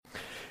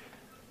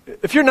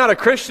If you're not a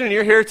Christian and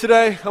you're here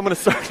today,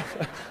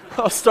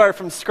 I'll start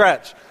from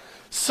scratch.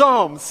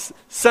 Psalms,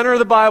 center of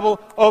the Bible,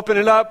 open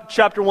it up,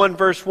 chapter 1,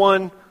 verse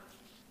 1.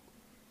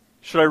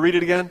 Should I read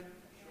it again?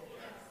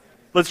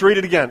 Let's read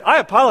it again. I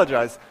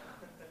apologize.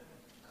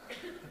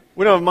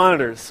 We don't have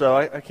monitors, so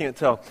I can't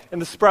tell.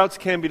 And the sprouts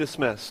can be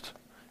dismissed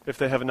if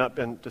they have not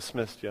been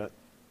dismissed yet.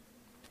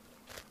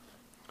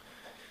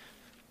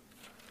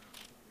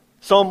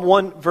 Psalm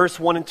 1, verse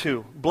 1 and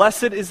 2.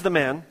 Blessed is the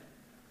man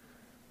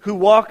who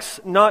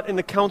walks not in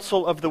the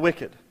counsel of the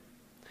wicked,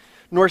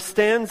 nor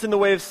stands in the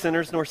way of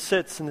sinners, nor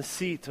sits in the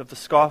seat of the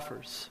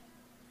scoffers.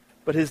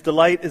 But his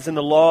delight is in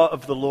the law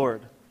of the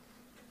Lord.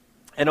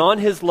 And on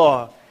his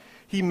law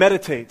he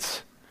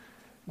meditates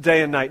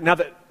day and night. Now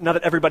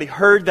that everybody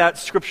heard that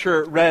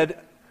scripture read,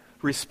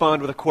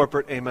 respond with a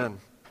corporate amen.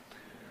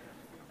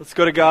 Let's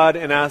go to God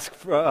and ask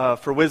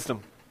for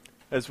wisdom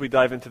as we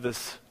dive into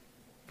this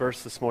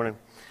verse this morning.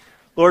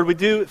 Lord, we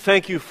do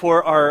thank you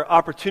for our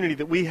opportunity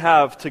that we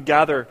have to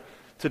gather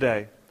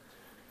today,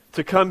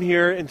 to come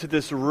here into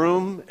this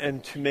room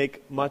and to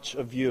make much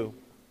of you.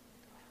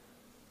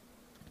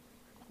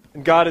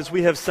 And God, as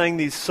we have sang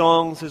these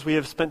songs, as we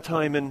have spent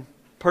time in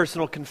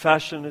personal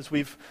confession, as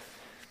we've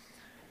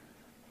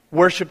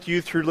worshipped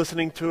you through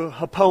listening to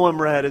a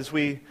poem read, as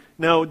we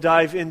now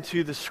dive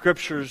into the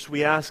scriptures,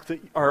 we ask that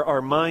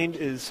our mind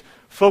is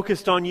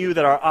focused on you,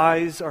 that our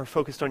eyes are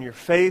focused on your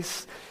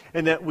face,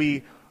 and that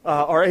we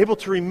are able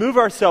to remove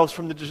ourselves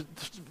from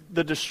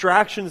the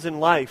distractions in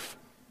life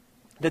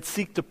that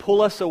seek to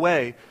pull us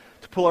away,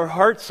 to pull our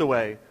hearts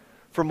away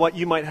from what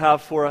you might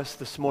have for us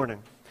this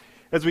morning.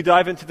 As we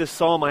dive into this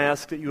psalm, I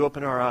ask that you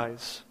open our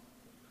eyes,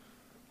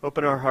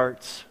 open our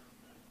hearts.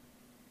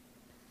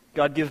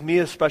 God, give me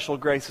a special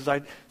grace as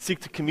I seek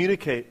to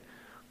communicate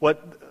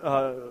what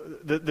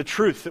the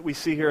truth that we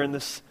see here in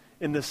this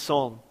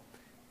psalm.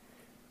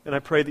 And I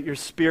pray that your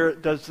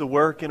Spirit does the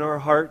work in our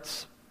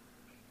hearts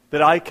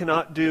that I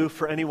cannot do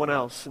for anyone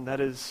else, and that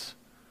is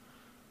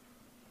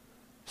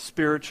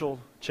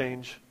spiritual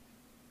change,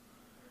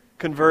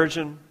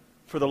 conversion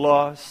for the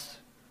lost,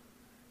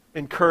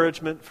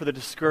 encouragement for the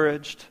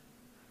discouraged.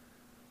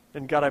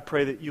 And God, I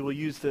pray that you will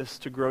use this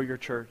to grow your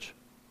church.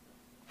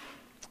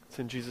 It's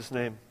in Jesus'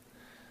 name.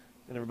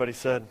 And everybody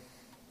said,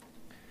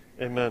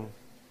 amen.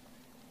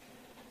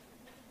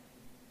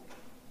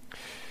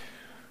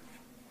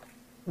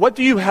 What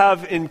do you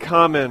have in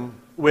common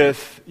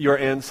with your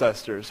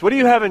ancestors? What do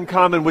you have in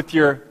common with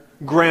your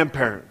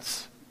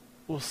grandparents?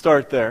 We'll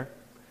start there.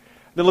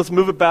 Then let's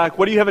move it back.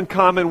 What do you have in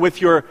common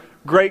with your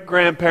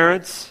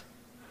great-grandparents?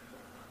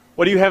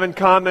 What do you have in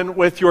common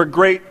with your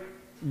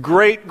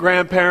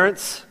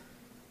great-great-grandparents?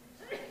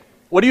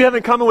 What do you have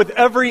in common with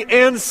every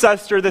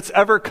ancestor that's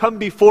ever come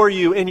before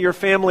you in your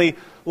family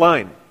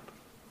line?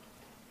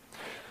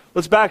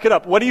 Let's back it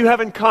up. What do you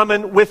have in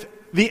common with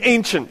the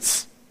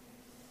ancients?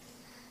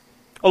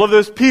 All of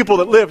those people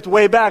that lived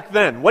way back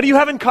then. What do you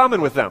have in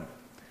common with them?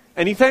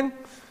 Anything?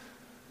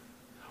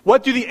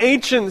 What do the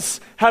ancients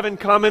have in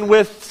common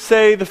with,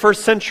 say, the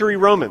first century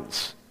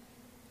Romans?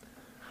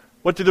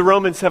 What do the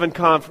Romans have in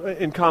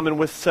common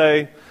with,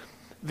 say,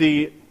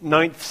 the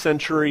 9th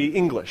century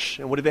English?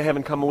 And what do they have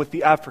in common with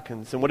the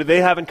Africans? And what do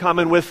they have in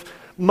common with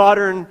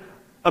modern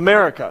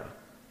America?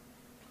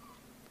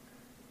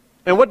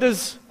 And what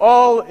does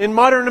all in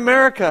modern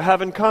America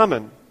have in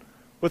common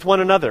with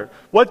one another?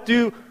 What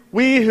do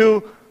we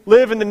who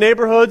live in the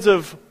neighborhoods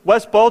of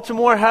West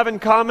Baltimore have in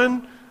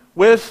common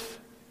with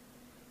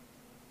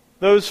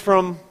those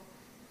from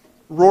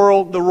the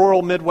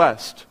rural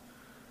Midwest?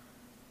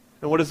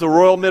 And what does the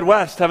rural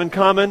Midwest have in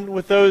common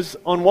with those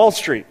on Wall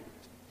Street,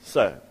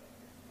 say?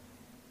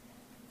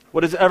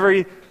 What does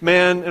every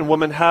man and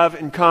woman have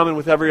in common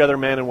with every other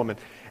man and woman?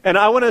 And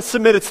I want to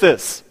submit it's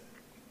this: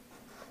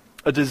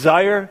 a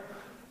desire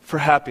for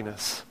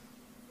happiness.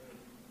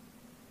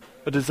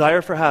 A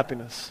desire for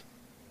happiness.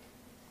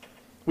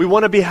 We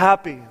want to be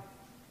happy.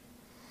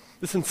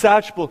 This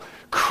insatiable,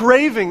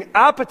 craving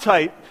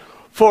appetite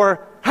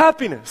for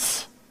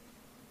happiness,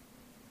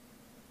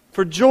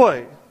 for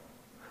joy,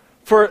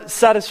 for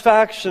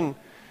satisfaction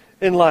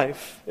in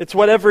life. It's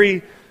what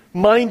every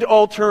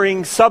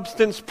mind-altering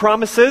substance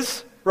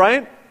promises,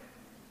 right?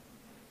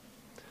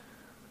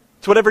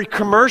 It's what every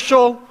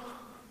commercial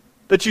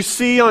that you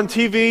see on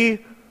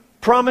TV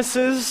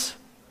promises.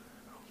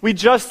 We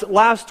just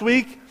last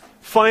week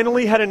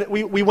finally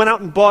we went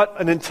out and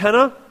bought an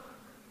antenna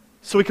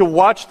so we could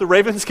watch the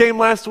Ravens game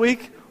last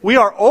week. We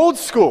are old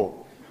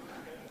school,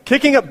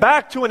 kicking it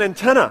back to an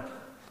antenna.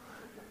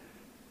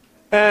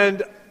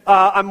 And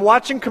I'm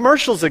watching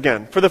commercials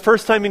again for the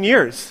first time in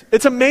years.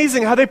 It's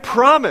amazing how they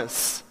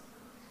promise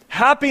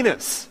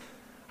happiness.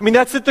 I mean,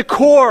 that's at the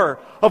core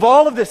of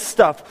all of this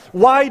stuff.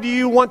 Why do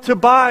you want to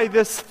buy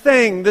this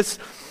thing? It's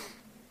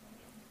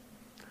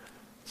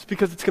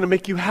because it's going to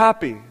make you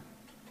happy.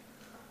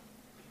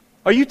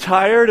 Are you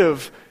tired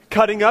of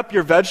cutting up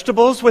your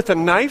vegetables with a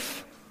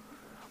knife?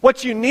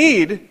 What you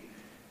need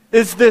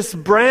is this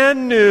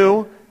brand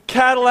new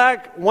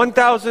Cadillac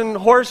 1,000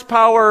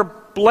 horsepower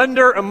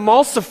blender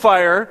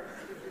emulsifier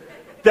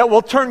that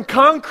will turn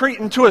concrete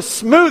into a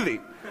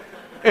smoothie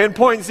in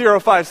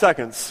 0.05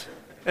 seconds.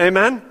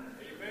 Amen?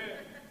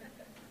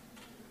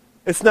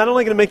 It's not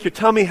only going to make your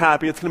tummy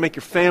happy, it's going to make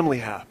your family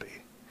happy.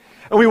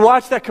 And we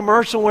watch that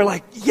commercial and we're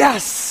like,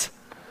 yes,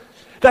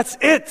 that's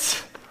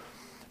it.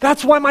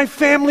 That's why my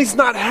family's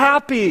not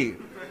happy.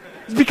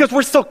 It's because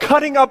we're still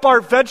cutting up our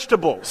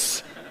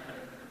vegetables.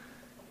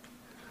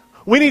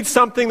 We need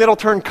something that'll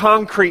turn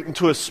concrete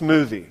into a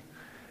smoothie.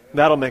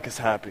 That'll make us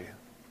happy.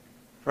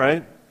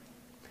 Right?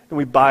 And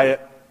we buy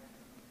it.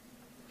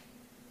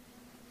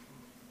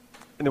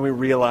 And then we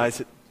realize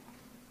it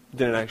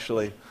didn't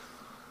actually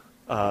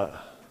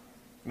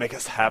make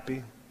us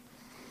happy.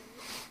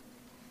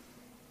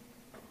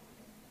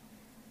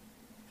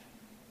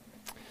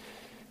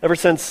 Ever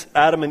since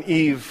Adam and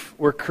Eve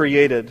were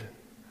created,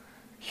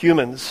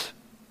 humans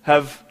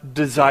have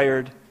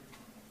desired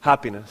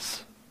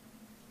happiness.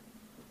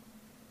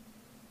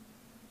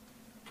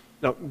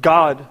 Now,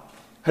 God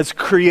has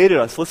created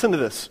us. Listen to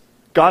this.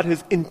 God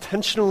has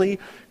intentionally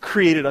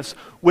created us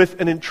with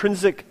an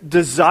intrinsic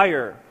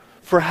desire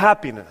for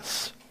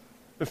happiness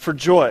and for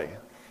joy.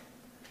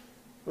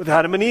 With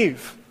Adam and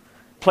Eve,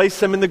 placed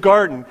them in the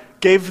garden,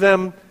 gave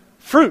them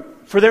fruit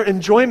for their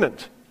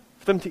enjoyment,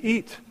 for them to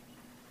eat.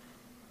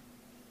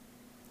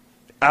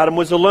 Adam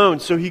was alone,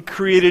 so he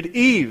created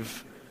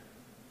Eve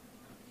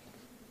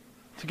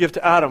to give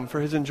to Adam for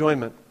his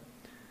enjoyment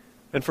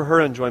and for her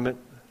enjoyment.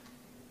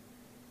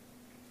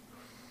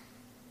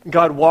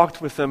 God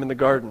walked with them in the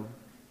garden.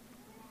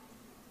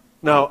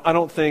 Now, I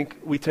don't think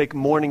we take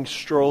morning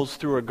strolls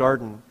through a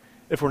garden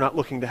if we're not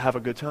looking to have a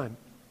good time.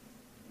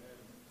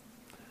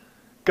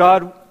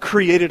 God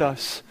created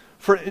us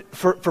for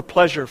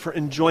pleasure, for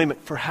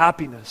enjoyment, for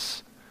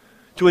happiness,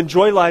 to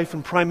enjoy life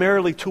and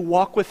primarily to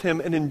walk with Him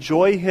and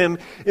enjoy Him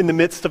in the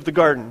midst of the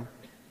garden.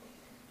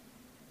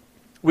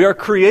 We are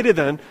created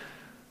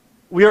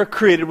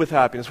with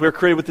happiness. We are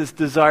created with this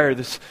desire,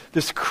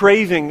 this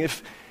craving.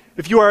 If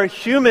you are a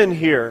human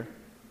here,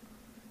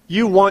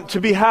 you want to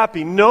be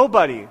happy.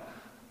 Nobody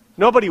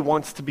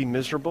wants to be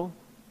miserable.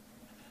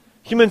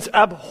 Humans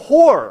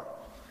abhor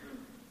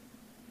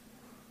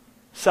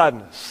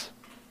sadness,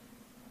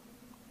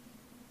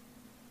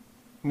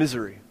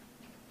 misery.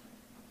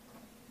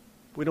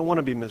 We don't want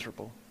to be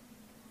miserable.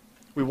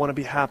 We want to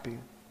be happy.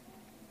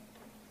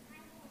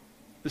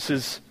 This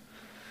is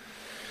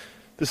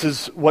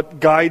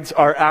what guides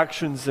our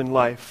actions in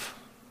life.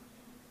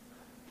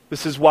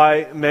 This is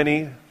why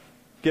many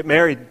get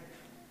married.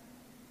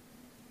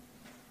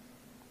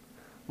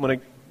 I'm going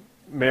to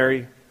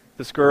marry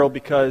this girl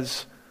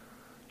because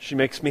she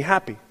makes me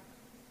happy.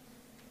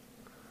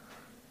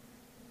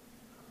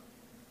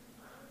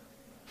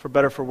 For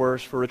better, for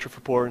worse, for richer,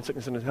 for poor, in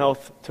sickness and in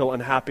health, till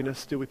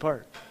unhappiness do we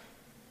part.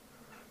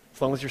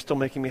 As long as you're still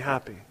making me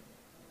happy.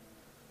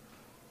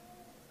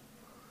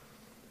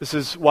 This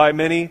is why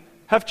many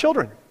have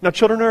children. Now,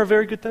 children are a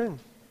very good thing.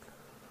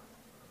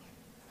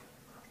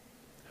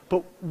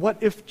 But what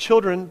if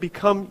children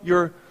become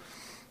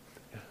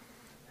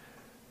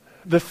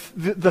the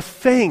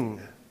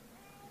thing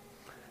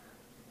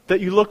that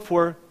you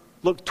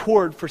look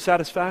toward for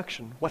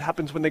satisfaction? What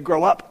happens when they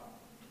grow up?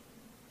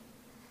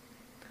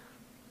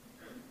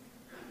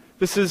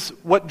 This is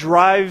what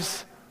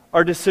drives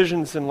our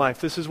decisions in life.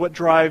 This is what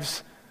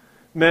drives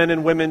men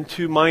and women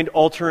to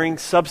mind-altering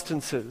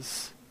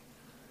substances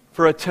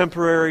for a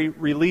temporary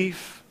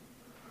relief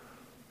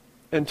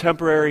and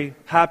temporary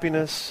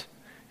happiness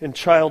and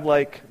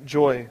childlike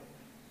joy.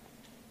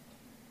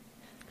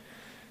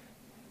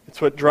 It's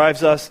what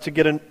drives us to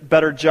get a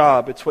better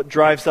job. It's what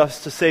drives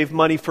us to save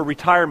money for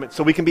retirement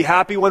so we can be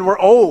happy when we're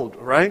old,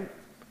 right?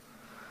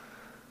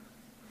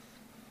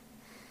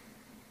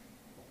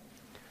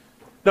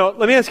 Now,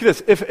 let me ask you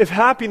this. If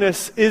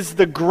happiness is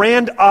the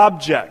grand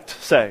object,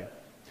 say,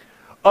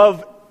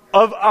 of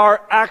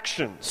our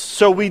actions,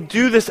 so we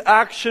do this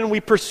action, we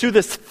pursue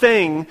this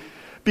thing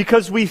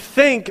because we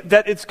think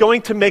that it's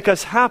going to make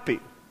us happy.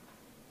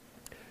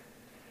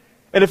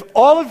 And if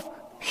all of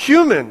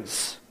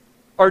humans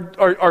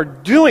are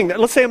doing that,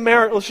 let's say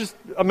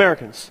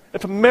Americans.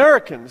 If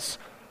Americans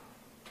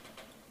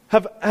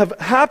have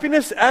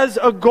happiness as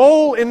a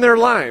goal in their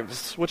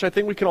lives, which I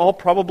think we can all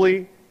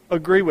probably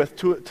agree with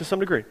to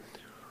some degree.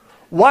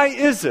 Why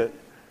is it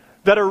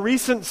that a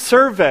recent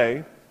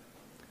survey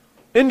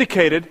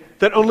indicated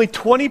that only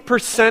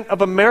 20%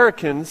 of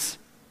Americans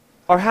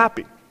are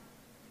happy,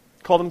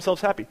 call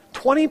themselves happy?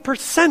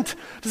 20%?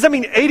 Does that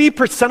mean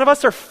 80% of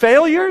us are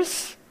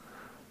failures?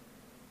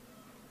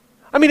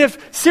 I mean,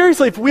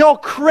 if we all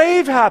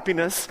crave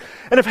happiness,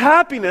 and if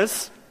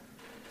happiness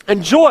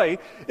and joy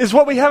is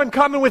what we have in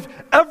common with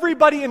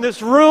everybody in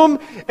this room,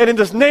 and in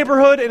this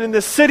neighborhood, and in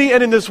this city,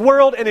 and in this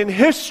world, and in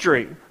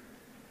history,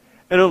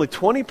 and only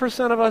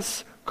 20% of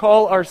us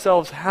call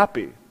ourselves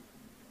happy,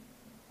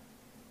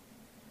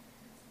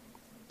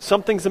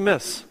 something's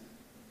amiss.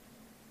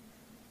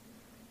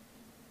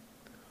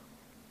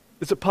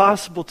 Is it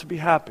possible to be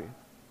happy?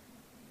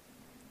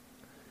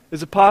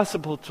 Is it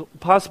possible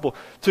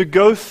to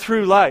go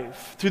through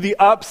life, through the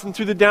ups and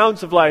through the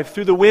downs of life,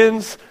 through the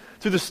wins,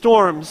 through the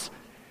storms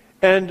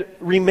and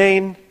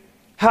remain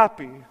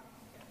happy?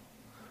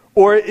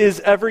 Or is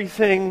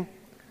everything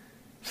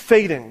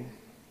fading?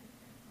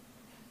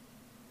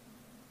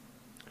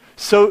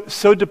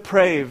 So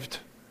depraved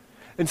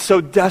and so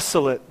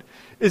desolate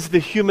is the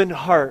human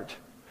heart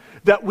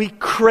that we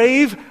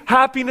crave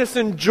happiness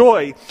and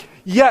joy,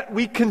 yet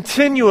we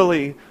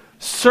continually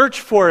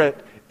search for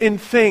it in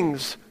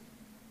things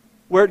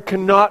where it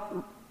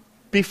cannot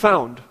be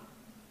found.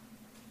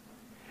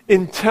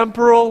 In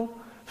temporal,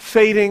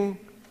 fading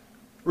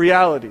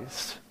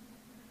realities.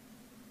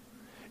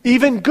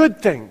 Even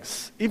good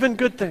things.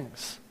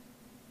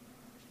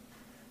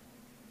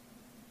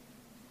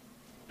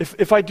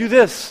 If I do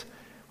this,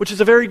 which is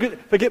a very good,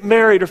 if I get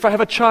married or if I have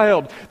a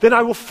child, then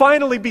I will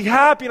finally be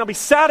happy and I'll be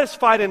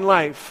satisfied in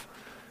life.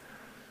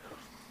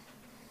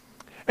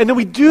 And then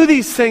we do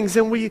these things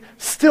and we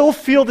still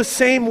feel the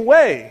same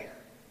way.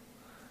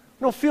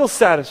 I don't feel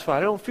satisfied.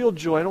 I don't feel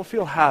joy. I don't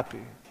feel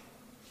happy.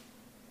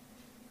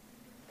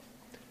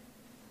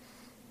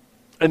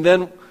 And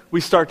then we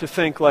start to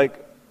think like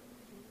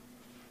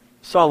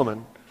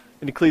Solomon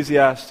in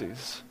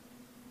Ecclesiastes.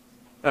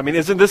 I mean,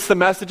 isn't this the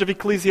message of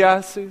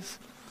Ecclesiastes?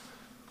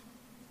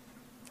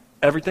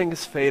 Everything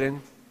is fading.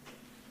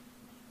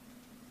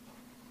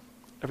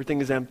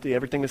 Everything is empty.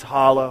 Everything is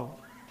hollow.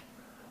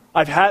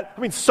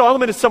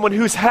 Solomon is someone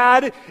who's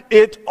had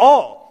it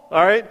all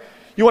right?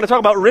 You want to talk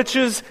about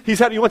riches? You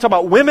want to talk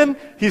about women?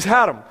 He's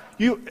had them.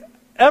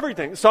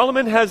 Everything.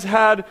 Solomon has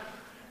had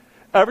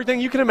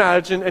everything you can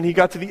imagine, and he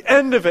got to the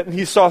end of it, and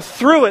he saw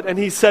through it, and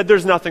he said,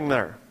 there's nothing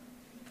there.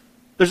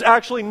 There's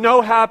actually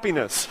no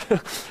happiness.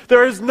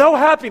 There is no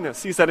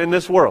happiness, he said, in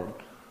this world.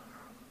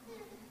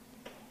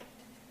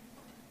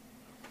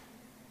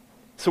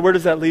 So where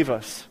does that leave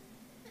us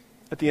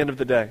at the end of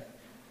the day?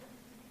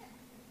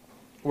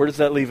 Where does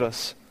that leave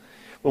us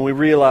when we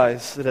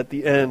realize that at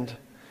the end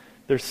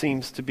there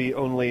seems to be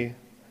only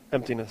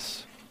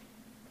emptiness?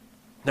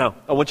 Now,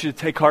 I want you to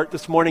take heart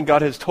this morning.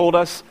 God has told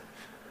us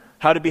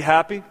how to be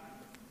happy.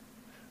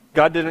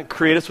 God didn't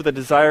create us with a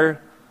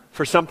desire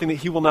for something that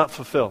He will not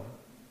fulfill.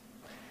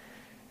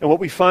 And what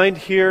we find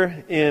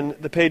here in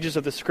the pages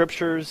of the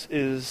Scriptures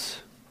is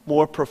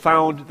more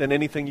profound than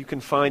anything you can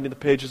find in the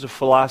pages of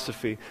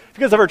philosophy. Have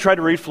you guys ever tried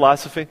to read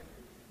philosophy?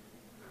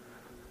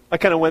 I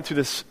kind of went through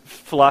this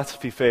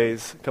philosophy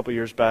phase a couple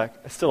years back.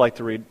 I still like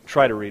to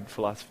try to read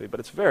philosophy, but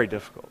it's very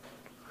difficult.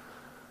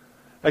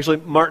 Actually,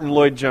 Martin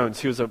Lloyd-Jones,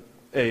 he was a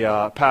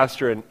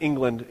pastor in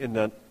England in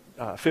the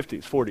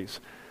 50s, 40s.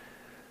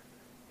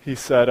 He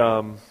said,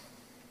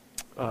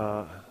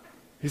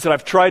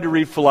 I've tried to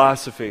read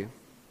philosophy,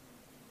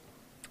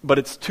 but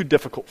it's too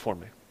difficult for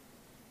me.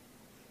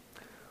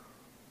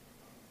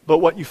 But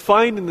what you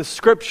find in the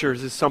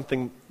Scriptures is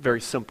something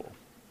very simple.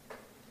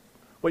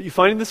 What you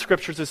find in the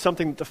Scriptures is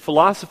something that the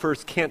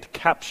philosophers can't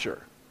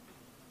capture.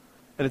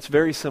 And it's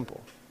very simple.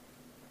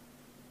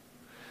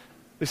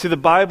 You see, the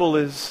Bible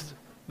is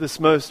this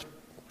most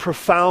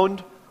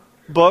profound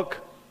book.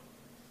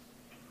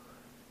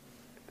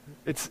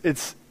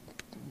 It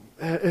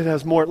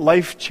has more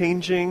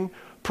life-changing,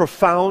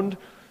 profound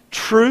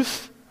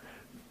truth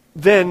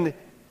than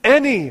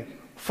any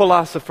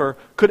philosopher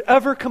could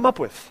ever come up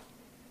with.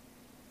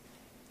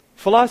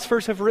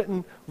 Philosophers have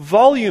written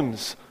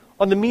volumes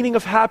on the meaning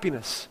of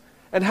happiness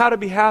and how to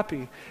be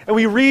happy. And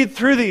we read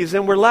through these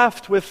and we're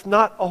left with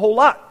not a whole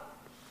lot.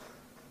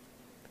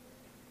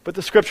 But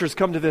the Scriptures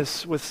come to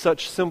this with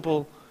such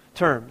simple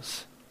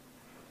terms.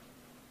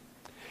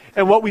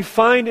 And what we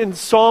find in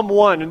Psalm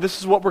 1, and this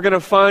is what we're going to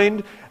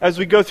find as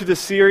we go through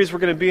this series, we're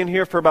going to be in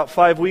here for about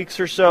 5 weeks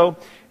or so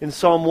in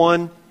Psalm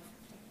 1.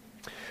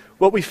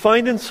 What we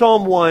find in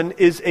Psalm 1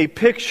 is a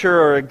picture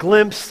or a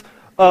glimpse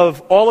of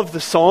all of the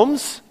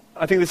Psalms.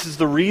 I think this is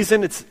the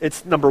reason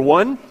it's number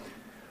one.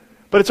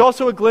 But it's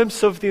also a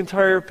glimpse of the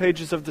entire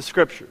pages of the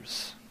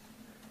Scriptures.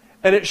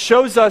 And it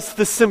shows us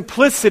the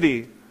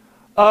simplicity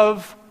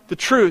of the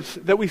truth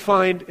that we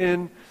find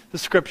in the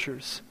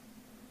Scriptures.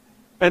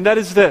 And that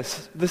is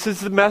this. This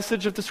is the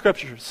message of the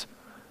Scriptures.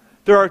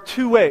 There are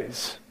two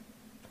ways.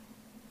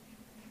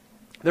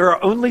 There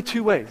are only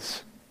two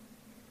ways.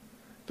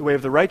 The way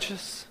of the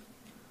righteous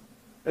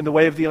and the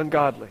way of the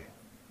ungodly.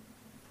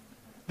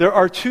 There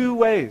are two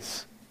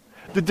ways.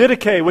 The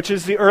Didache, which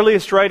is the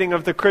earliest writing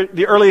of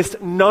the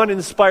earliest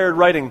non-inspired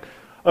writing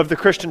of the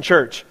Christian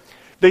church.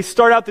 They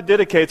start out the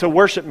Didache, it's a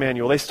worship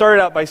manual. They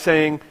started out by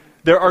saying,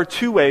 there are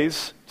two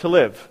ways to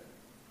live.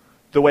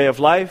 The way of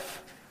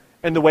life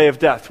and the way of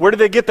death. Where did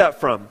they get that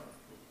from?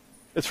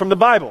 It's from the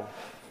Bible.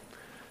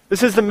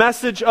 This is the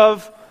message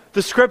of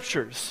the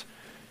Scriptures.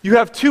 You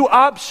have two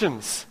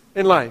options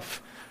in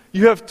life.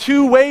 You have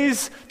two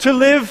ways to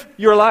live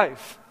your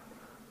life.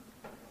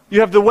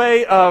 You have the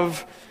way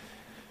of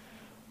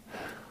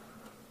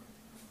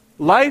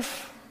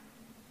life,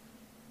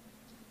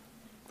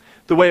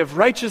 the way of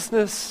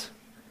righteousness,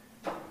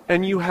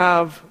 and you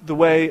have the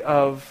way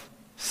of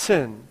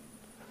sin,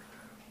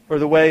 or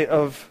the way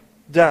of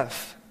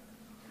death.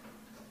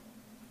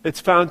 It's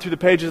found through the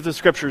pages of the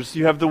Scriptures.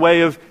 You have the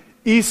way of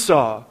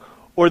Esau,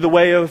 or the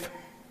way of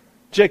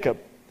Jacob.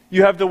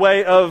 You have the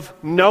way of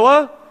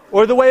Noah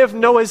or the way of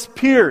Noah's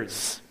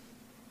peers.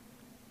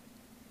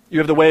 You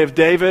have the way of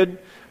David.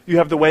 You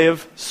have the way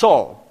of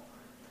Saul.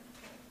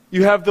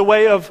 You have the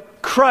way of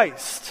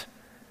Christ,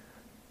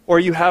 or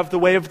you have the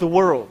way of the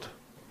world.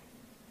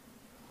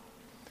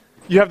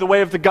 You have the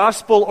way of the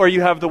gospel, or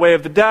you have the way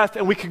of the death,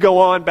 and we could go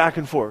on back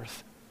and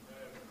forth.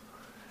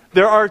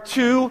 There are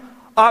two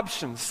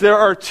options. There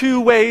are two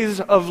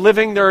ways of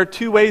living. There are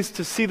two ways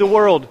to see the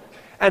world.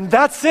 And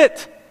that's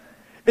it.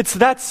 It's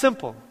that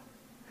simple.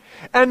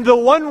 And the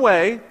one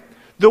way,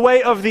 the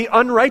way of the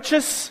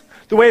unrighteous,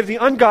 the way of the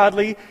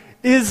ungodly,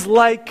 is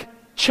like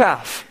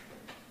chaff.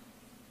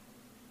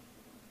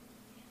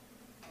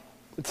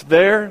 It's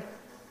there,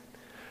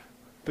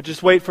 but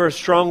just wait for a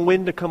strong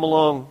wind to come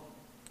along,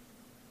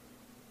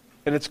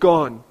 and it's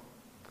gone.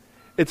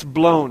 It's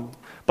blown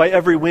by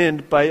every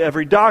wind, by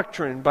every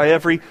doctrine, by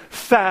every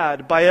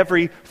fad, by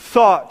every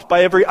thought,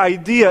 by every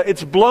idea.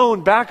 It's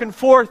blown back and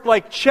forth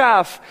like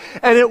chaff,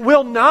 and it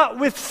will not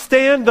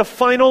withstand the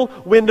final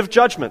wind of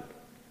judgment.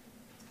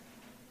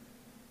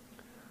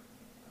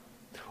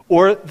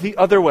 Or the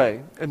other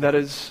way, and that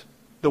is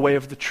the way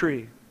of the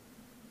tree.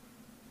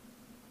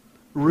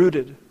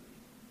 Rooted,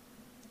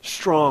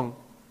 strong.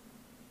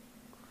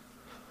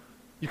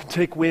 You can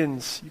take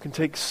winds, you can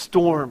take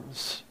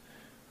storms,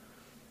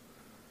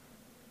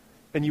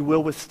 and you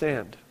will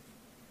withstand.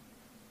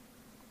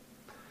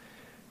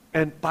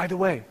 And by the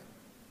way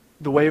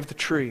of the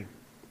tree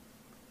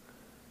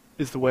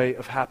is the way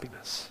of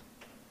happiness.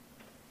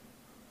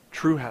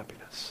 True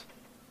happiness.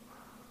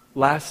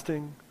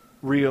 Lasting,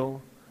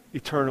 real,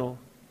 eternal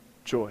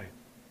joy.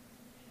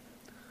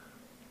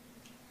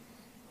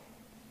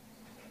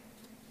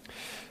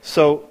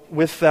 So,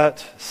 with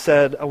that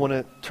said, I want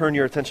to turn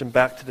your attention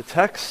back to the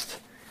text,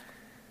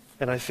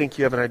 and I think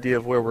you have an idea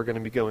of where we're going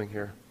to be going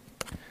here.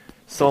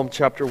 Psalm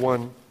chapter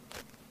 1,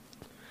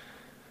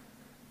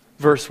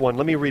 verse 1.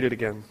 Let me read it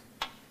again.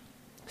 It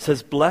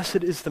says,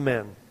 "Blessed is the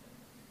man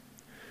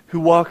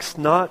who walks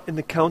not in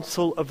the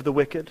counsel of the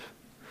wicked,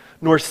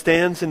 nor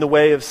stands in the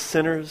way of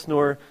sinners,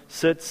 nor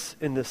sits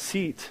in the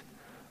seat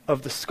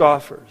of the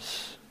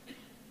scoffers."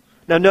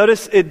 Now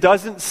notice it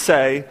doesn't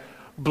say,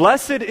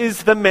 "Blessed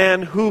is the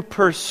man who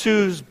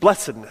pursues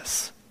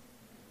blessedness."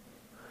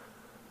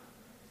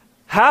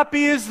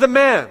 Happy is the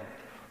man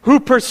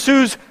who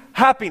pursues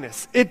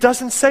happiness. It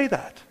doesn't say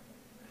that.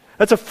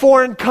 That's a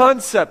foreign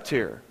concept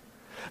here.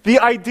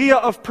 The idea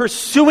of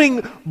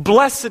pursuing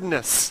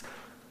blessedness,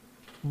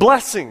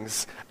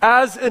 blessings,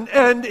 as an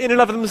end in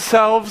and of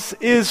themselves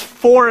is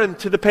foreign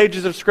to the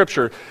pages of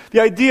Scripture. The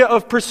idea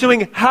of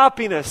pursuing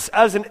happiness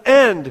as an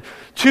end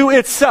to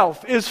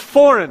itself is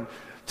foreign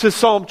to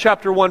Psalm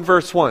chapter 1,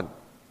 verse 1.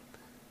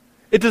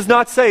 It does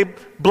not say,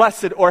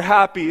 "Blessed or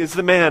happy is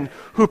the man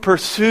who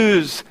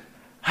pursues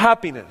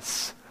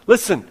happiness."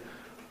 Listen,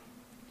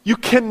 you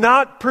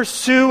cannot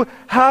pursue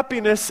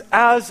happiness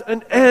as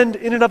an end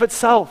in and of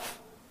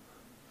itself.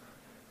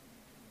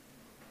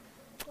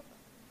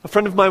 A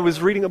friend of mine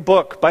was reading a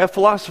book by a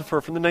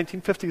philosopher from the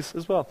 1950s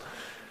as well.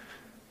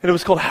 And it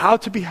was called How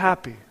to Be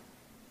Happy.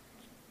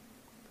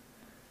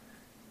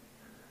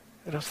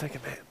 And I was thinking,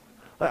 man,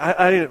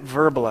 I didn't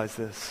verbalize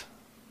this,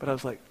 but I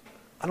was like,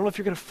 I don't know if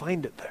you're going to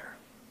find it there.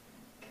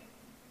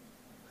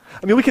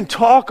 I mean, we can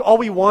talk all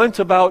we want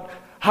about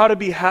how to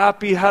be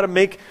happy, how to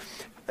make,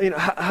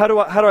 how do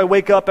I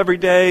wake up every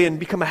day and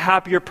become a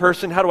happier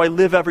person? How do I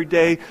live every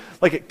day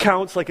like it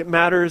counts, like it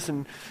matters?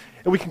 And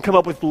we can come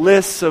up with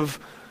lists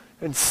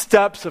and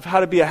steps of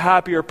how to be a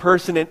happier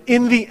person. And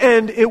in the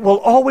end, it will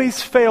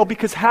always fail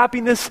because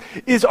happiness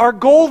is our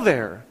goal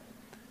there.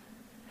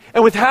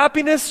 And with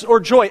happiness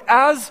or joy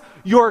as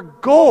your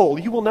goal,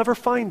 you will never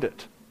find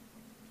it.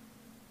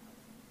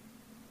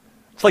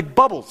 It's like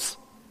bubbles.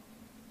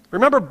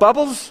 Remember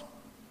bubbles?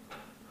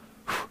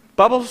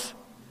 Bubbles?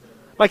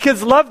 My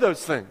kids love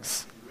those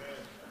things.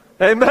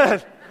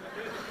 Amen.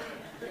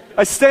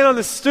 I stand on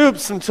the stoop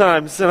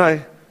sometimes and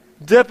I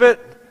dip it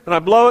and I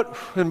blow it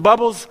and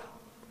bubbles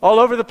all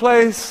over the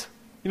place.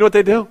 You know what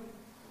they do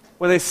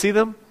when they see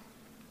them?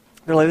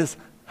 They're like this.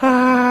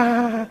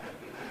 Ah.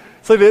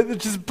 It's like they're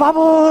just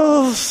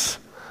bubbles.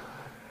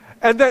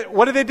 And then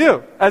what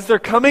do? As they're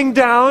coming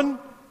down,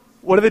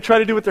 what do they try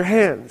to do with their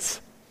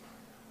hands?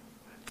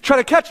 Try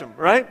to catch them,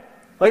 right?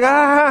 Like,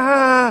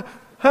 ah,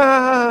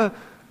 ah.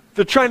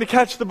 They're trying to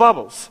catch the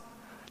bubbles.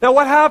 Now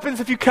what happens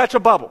if you catch a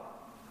bubble?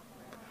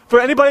 For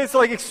anybody that's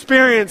like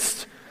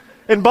experienced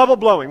in bubble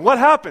blowing, what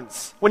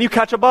happens when you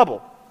catch a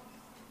bubble?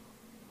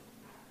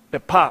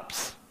 It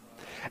pops.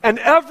 And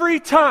every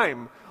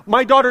time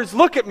my daughters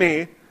look at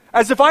me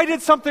as if I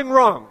did something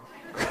wrong,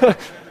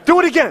 do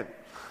it again.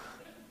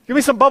 Give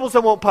me some bubbles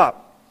that won't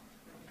pop.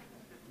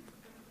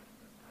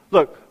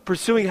 Look,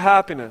 pursuing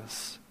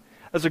happiness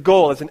as a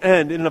goal, as an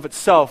end in and of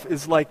itself,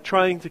 is like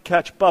trying to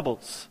catch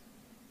bubbles.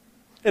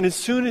 And as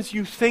soon as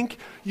you think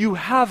you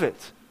have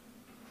it,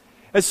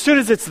 as soon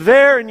as it's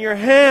there in your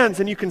hands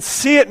and you can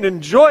see it and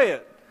enjoy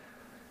it,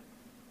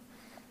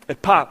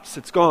 it pops,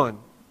 it's gone.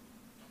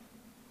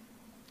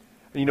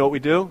 And you know what we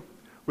do?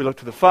 We look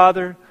to the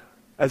Father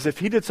as if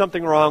he did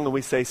something wrong and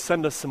we say,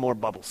 send us some more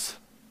bubbles.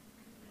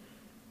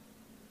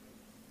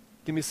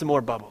 Give me some more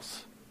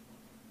bubbles.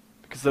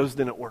 Because those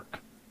didn't work.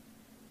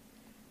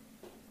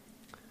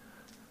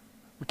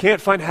 We can't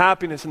find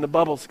happiness in the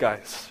bubbles,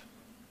 guys.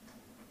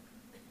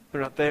 They're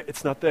not there.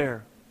 It's not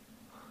there.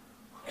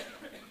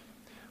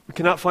 We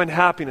cannot find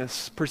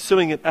happiness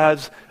pursuing it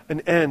as an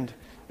end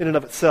in and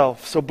of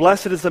itself. So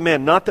blessed is the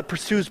man, not that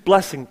pursues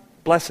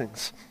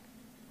blessings.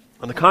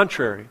 On the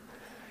contrary,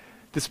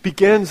 this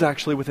begins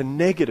actually with a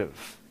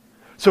negative.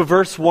 So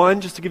verse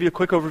 1, just to give you a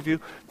quick overview,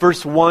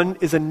 verse 1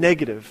 is a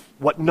negative,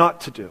 what not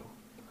to do.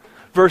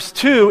 Verse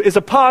 2 is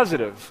a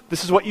positive.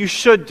 This is what you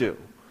should do.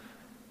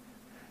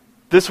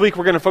 This week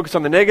we're going to focus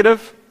on the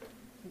negative.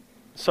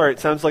 Sorry, it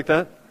sounds like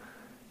that.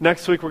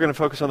 Next week we're going to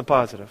focus on the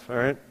positive, all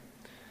right?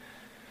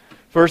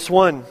 Verse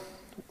 1,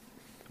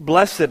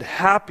 blessed,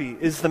 happy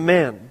is the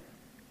man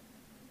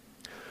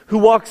who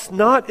walks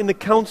not in the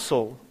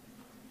counsel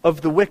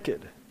of the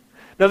wicked.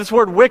 Now this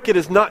word wicked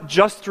is not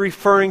just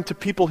referring to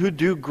people who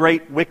do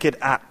great wicked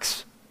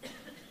acts,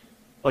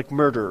 like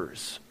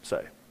murderers,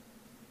 say.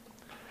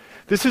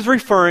 This is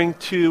referring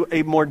to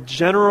a more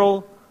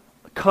general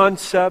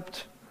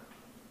concept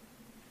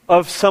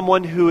of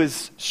someone who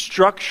is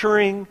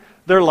structuring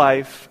their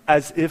life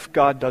as if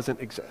God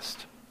doesn't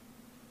exist.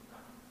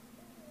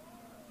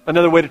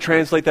 Another way to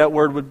translate that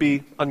word would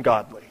be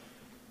ungodly.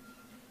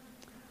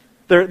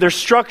 They're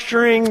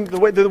structuring the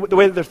way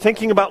that they're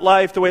thinking about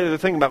life, the way that they're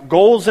thinking about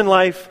goals in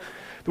life,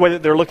 the way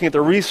that they're looking at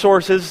their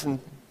resources, and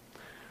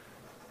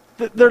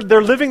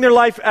they're living their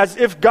life as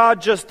if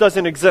God just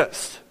doesn't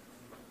exist.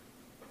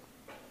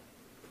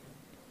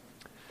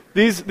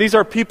 These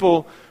are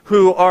people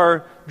who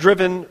are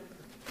driven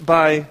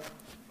by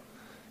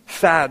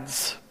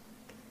fads,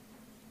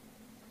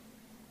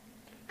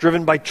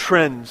 driven by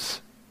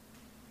trends.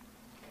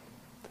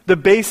 The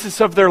basis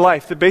of their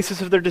life, the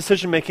basis of their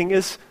decision making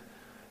is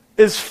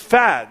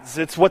fads.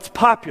 It's what's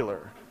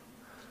popular.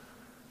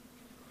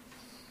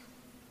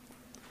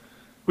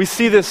 We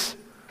see this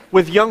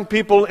with young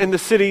people in the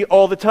city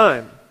all the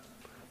time,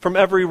 from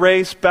every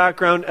race,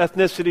 background,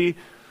 ethnicity,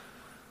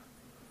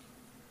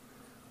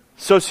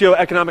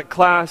 socioeconomic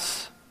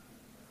class.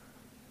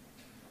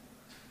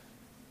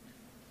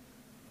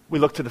 We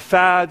look to the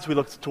fads, we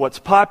look to what's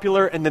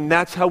popular, and then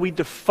that's how we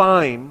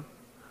define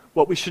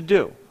what we should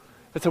do.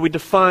 That's how we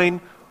define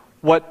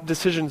what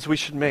decisions we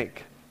should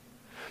make.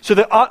 So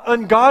the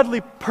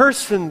ungodly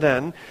person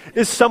then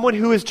is someone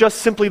who is just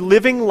simply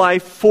living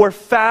life for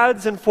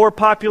fads and for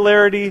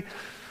popularity,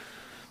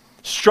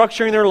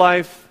 structuring their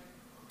life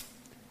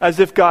as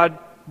if God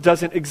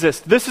doesn't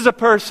exist. This is a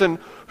person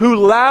who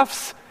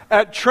laughs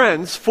at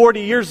trends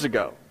 40 years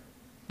ago.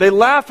 They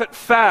laugh at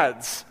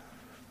fads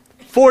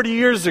 40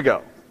 years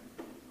ago.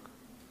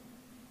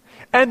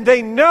 And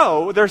they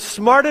know, they're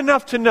smart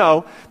enough to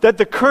know that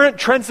the current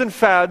trends and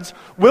fads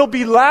will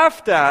be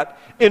laughed at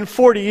in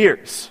 40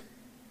 years.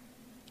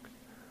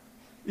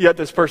 Yet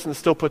this person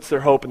still puts their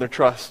hope and their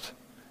trust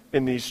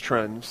in these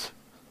trends,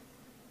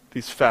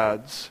 these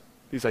fads,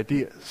 these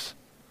ideas.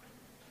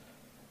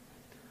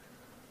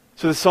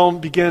 So the psalm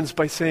begins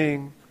by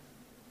saying,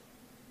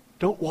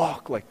 don't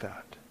walk like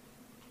that.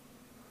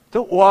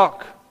 Don't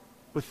walk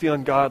with the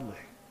ungodly.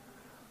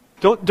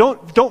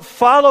 Don't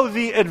follow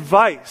the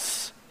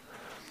advice.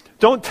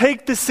 Don't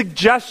take the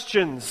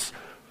suggestions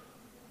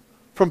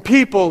from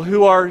people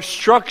who are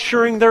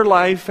structuring their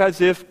life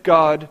as if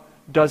God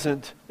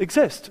doesn't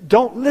exist.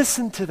 Don't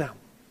listen to them.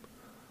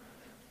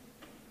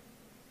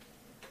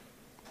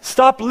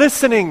 Stop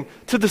listening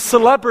to the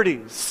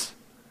celebrities.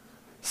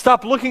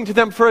 Stop looking to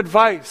them for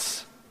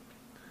advice.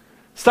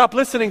 Stop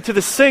listening to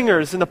the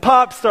singers and the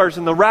pop stars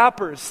and the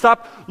rappers.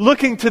 Stop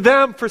looking to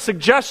them for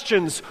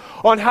suggestions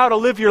on how to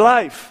live your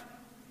life.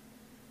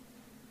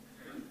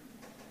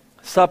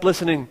 Stop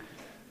listening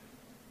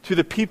to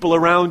the people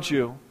around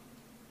you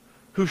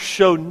who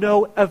show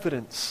no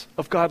evidence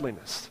of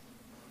godliness.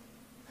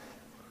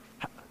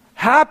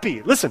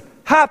 Happy,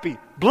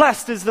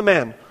 blessed is the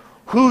man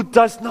who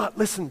does not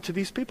listen to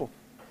these people,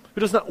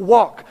 who does not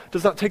walk,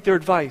 does not take their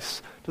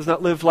advice, does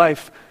not live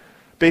life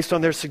based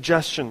on their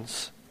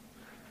suggestions.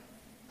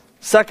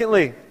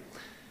 Secondly,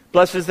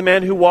 blessed is the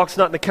man who walks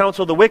not in the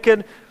counsel of the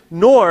wicked,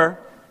 nor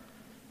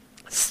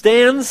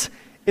stands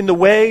in the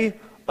way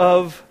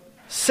of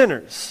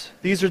sinners.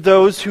 These are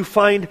those who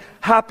find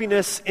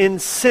happiness in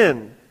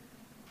sin,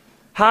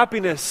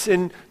 happiness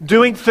in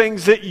doing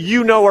things that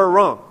you know are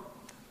wrong,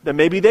 that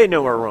maybe they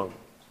know are wrong.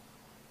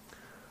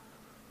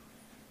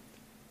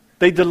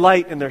 They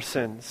delight in their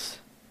sins.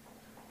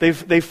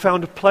 They've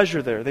found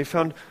pleasure there. They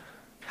found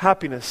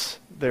happiness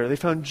there. They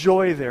found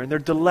joy there, and they're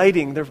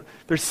delighting.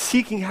 They're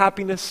seeking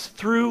happiness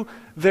through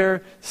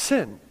their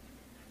sin.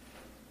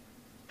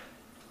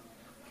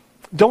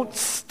 Don't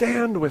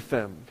stand with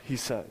them, he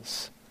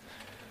says.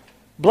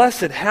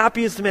 Blessed,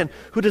 happy is the man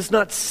who does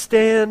not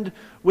stand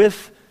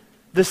with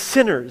the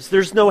sinners.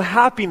 There's no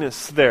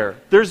happiness there.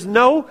 There's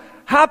no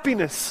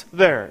happiness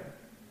there.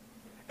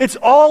 It's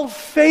all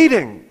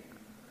fading.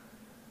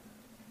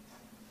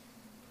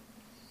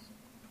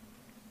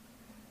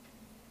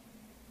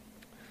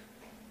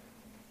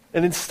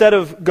 And instead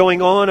of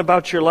going on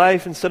about your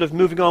life, instead of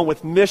moving on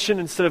with mission,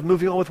 instead of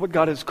moving on with what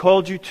God has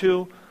called you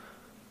to,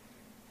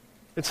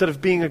 instead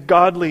of being a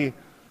godly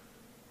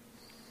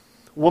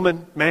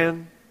woman,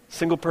 man,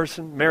 single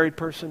person, married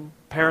person,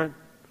 parent,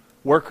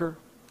 worker,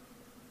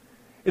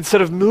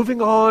 instead of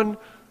moving on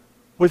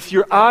with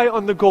your eye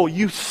on the goal,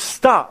 you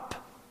stop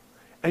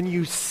and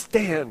you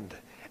stand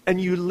and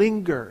you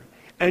linger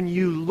and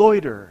you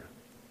loiter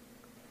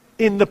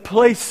in the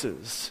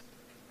places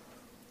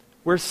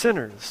where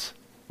sinners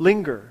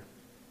linger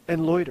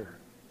and loiter.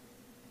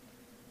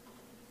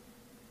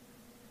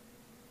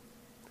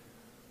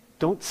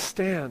 Don't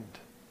stand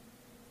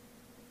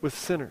with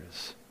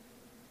sinners.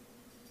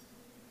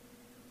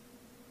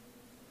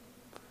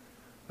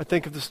 I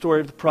think of the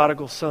story of the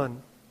prodigal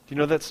son. Do you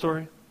know that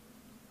story?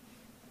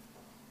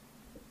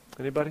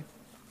 Anybody?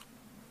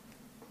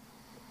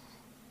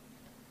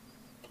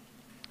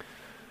 The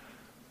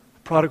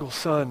prodigal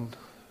son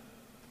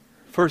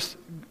first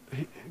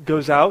he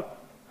goes out.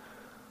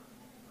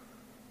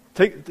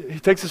 He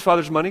takes his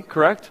father's money,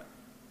 correct?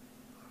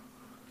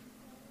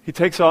 He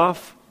takes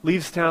off,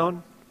 leaves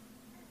town.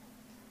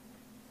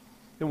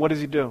 And what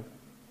does he do?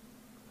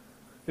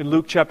 In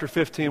Luke chapter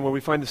 15, where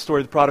we find the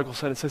story of the prodigal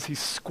son, it says he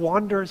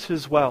squanders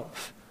his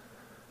wealth.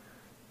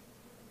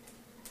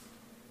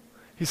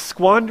 He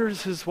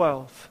squanders his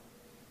wealth.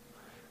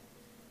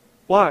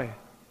 Why?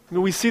 I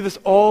mean, we see this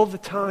all the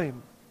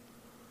time.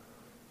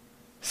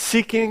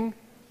 Seeking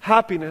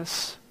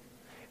happiness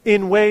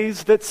in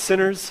ways that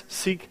sinners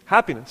seek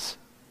happiness.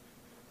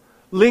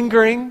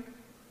 Lingering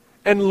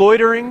and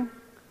loitering,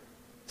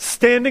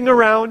 standing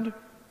around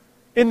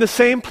in the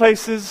same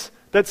places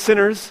that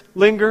sinners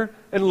linger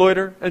and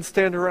loiter and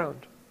stand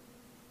around.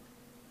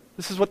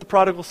 This is what the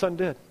prodigal son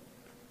did.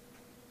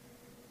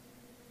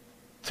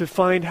 To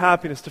find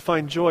happiness, to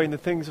find joy in the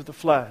things of the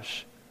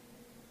flesh.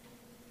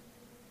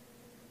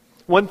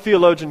 One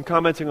theologian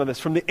commenting on this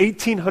from the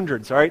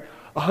 1800s, all right,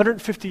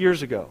 150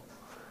 years ago,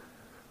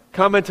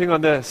 commenting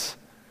on this,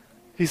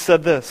 he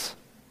said this.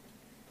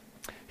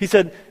 He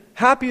said,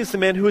 "Happy is the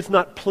man who is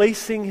not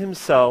placing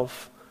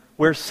himself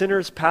where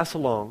sinners pass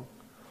along,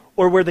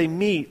 or where they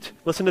meet,"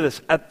 listen to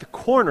this, "at the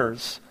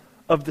corners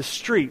of the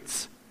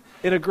streets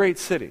in a great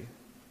city."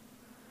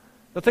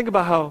 Now think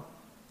about how,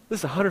 this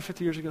is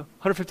 150 years ago,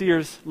 150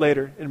 years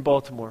later in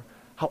Baltimore,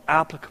 how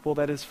applicable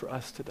that is for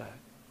us today.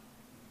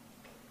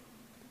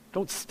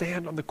 Don't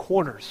stand on the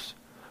corners,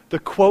 the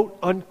quote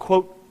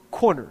unquote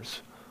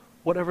corners,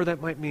 whatever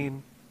that might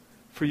mean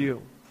for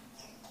you.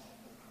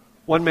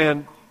 One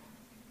man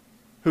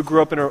who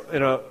grew up in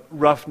a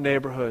rough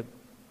neighborhood,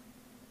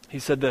 he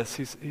said this,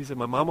 he said,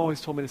 "My mom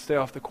always told me to stay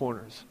off the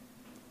corners.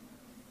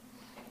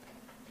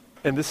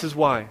 And this is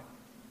why.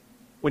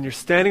 When you're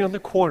standing on the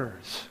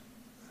corners,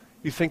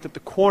 you think that the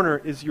corner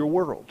is your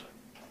world.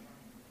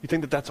 You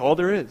think that that's all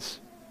there is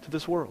to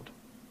this world.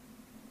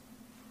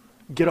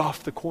 Get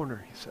off the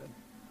corner," he said.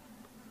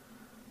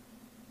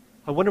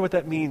 I wonder what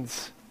that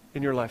means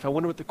in your life. I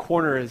wonder what the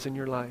corner is in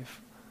your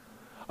life.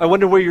 I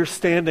wonder where you're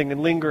standing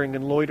and lingering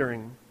and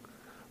loitering,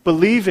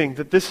 believing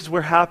that this is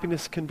where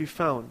happiness can be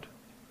found.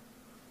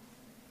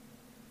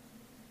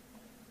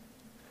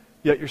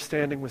 Yet you're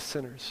standing with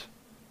sinners.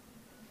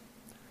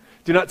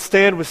 Do not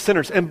stand with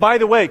sinners. And by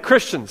the way,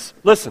 Christians,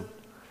 listen.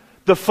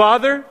 The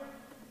father,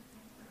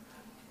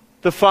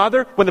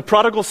 when the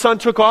prodigal son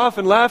took off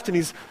and left, and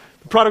the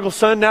prodigal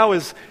son now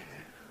is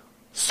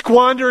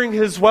squandering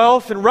his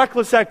wealth in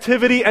reckless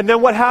activity, and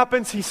then what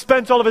happens? He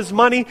spent all of his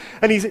money,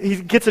 and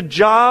he gets a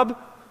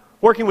job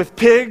working with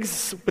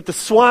pigs, with the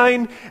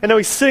swine, and now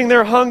he's sitting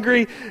there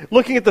hungry,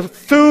 looking at the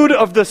food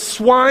of the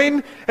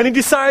swine, and he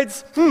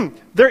decides,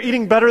 they're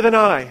eating better than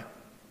I.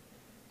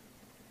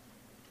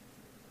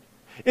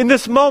 In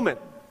this moment,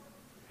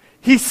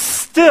 he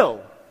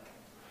still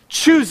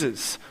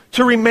chooses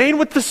to remain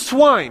with the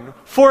swine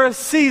for a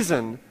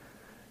season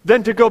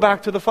than to go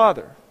back to the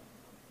Father.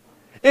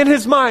 In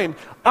his mind,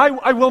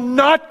 I will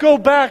not go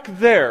back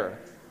there.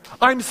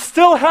 I'm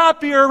still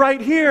happier right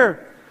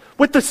here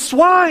with the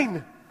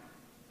swine.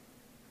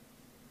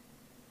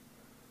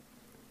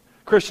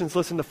 Christians,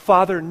 listen, the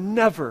Father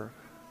never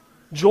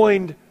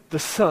joined the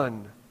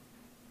Son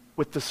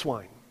with the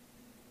swine.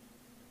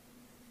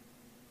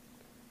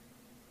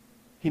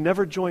 He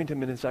never joined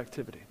him in his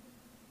activity.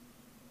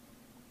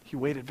 He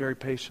waited very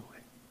patiently.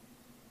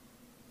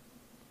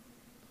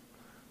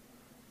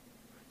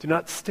 Do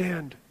not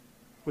stand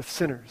with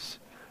sinners.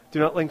 Do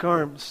not link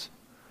arms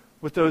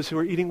with those who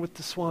are eating with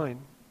the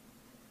swine.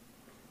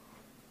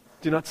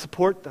 Do not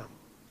support them.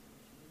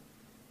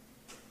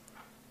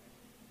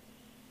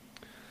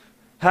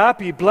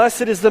 Happy,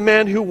 blessed is the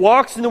man who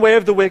walks in the way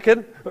of the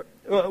wicked,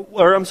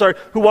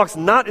 who walks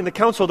not in the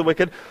counsel of the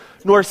wicked,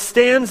 nor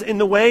stands in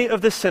the way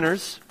of the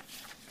sinners,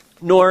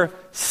 nor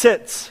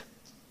sits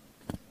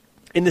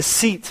in the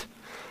seat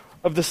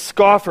of the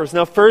scoffers.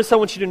 Now, first, I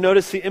want you to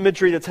notice the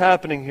imagery that's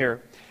happening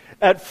here.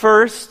 At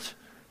first,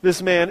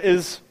 this man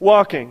is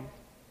walking.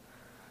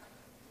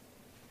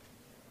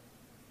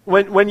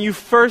 When you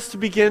first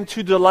begin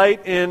to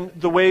delight in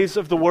the ways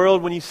of the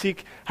world, when you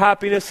seek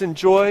happiness and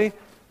joy,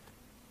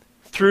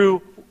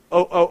 through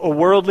a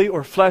worldly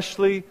or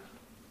fleshly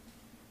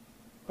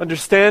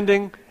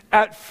understanding,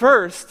 at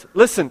first,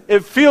 listen,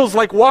 it feels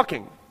like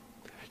walking.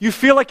 You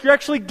feel like you're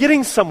actually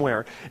getting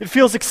somewhere. It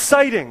feels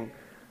exciting.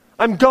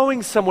 I'm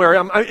going somewhere.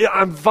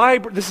 I'm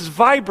vibrant. This is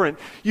vibrant.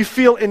 You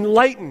feel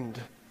enlightened.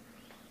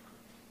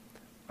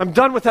 I'm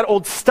done with that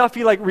old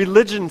stuffy like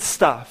religion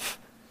stuff.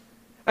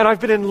 And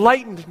I've been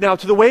enlightened now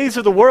to the ways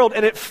of the world,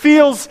 and it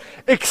feels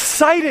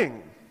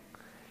exciting.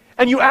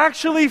 And you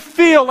actually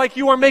feel like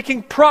you are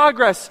making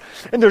progress,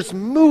 and there's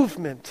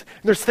movement,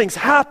 and there's things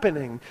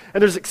happening,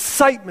 and there's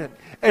excitement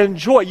and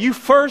joy. You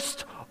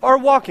first are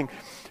walking,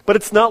 but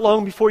it's not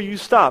long before you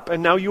stop,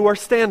 and now you are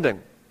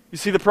standing. You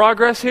see the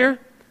progress here?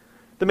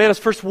 The man is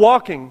first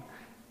walking,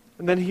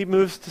 and then he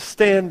moves to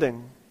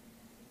standing.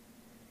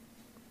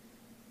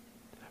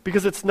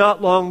 Because it's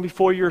not long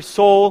before your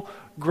soul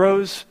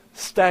grows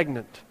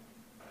stagnant.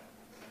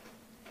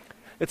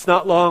 It's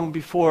not long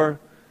before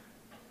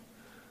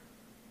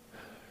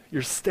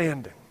you're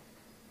standing,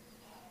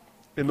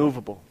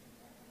 immovable,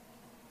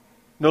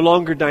 no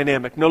longer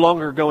dynamic, no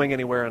longer going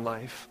anywhere in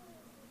life,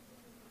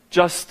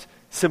 just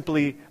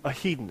simply a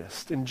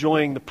hedonist,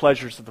 enjoying the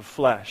pleasures of the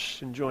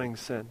flesh, enjoying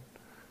sin.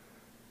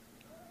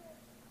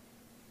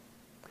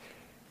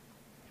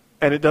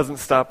 And it doesn't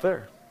stop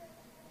there.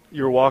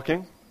 You're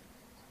walking,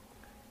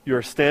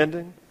 you're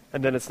standing,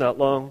 and then it's not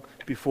long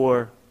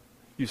before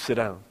you sit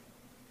down.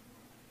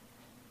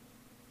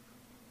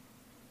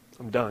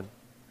 I'm done.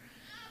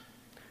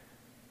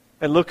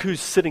 And look who's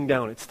sitting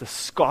down. It's the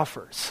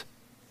scoffers,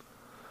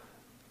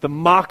 the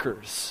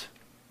mockers,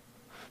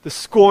 the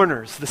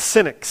scorners, the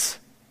cynics,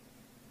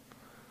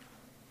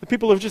 the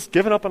people who have just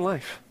given up on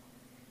life.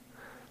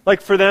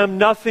 Like for them,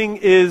 nothing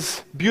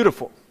is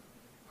beautiful.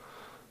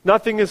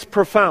 Nothing is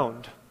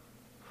profound.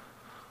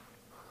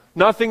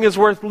 Nothing is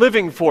worth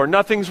living for.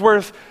 Nothing's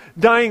worth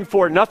dying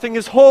for. Nothing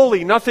is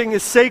holy. Nothing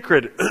is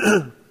sacred.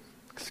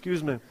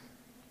 Excuse me.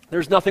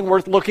 There's nothing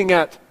worth looking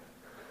at.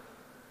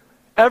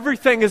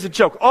 Everything is a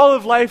joke. All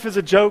of life is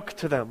a joke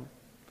to them.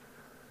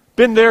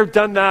 Been there,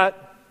 done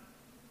that.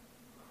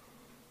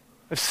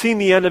 I've seen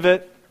the end of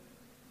it.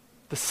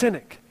 The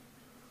cynic,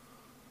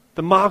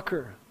 the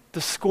mocker,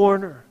 the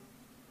scorner.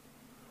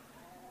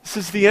 This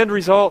is the end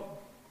result.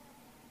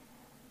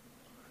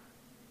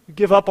 You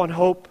give up on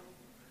hope.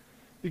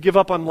 You give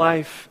up on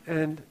life,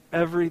 and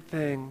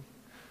everything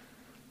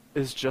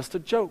is just a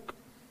joke.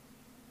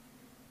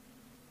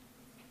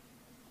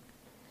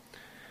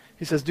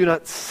 He says, do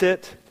not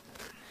sit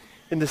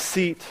in the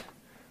seat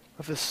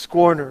of the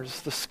scorners,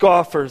 the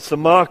scoffers, the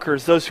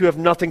mockers, those who have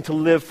nothing to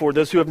live for,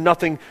 those who have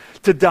nothing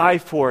to die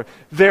for.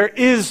 There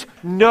is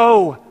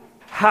no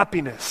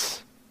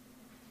happiness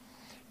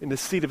in the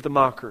seat of the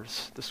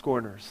mockers, the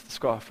scorners, the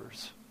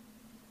scoffers.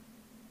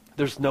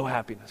 There's no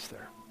happiness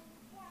there.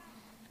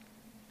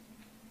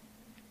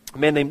 A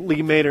man named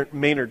Lee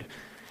Maynard,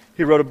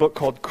 he wrote a book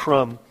called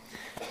Crumb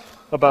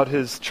about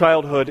his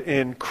childhood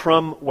in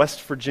Crumb,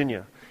 West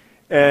Virginia.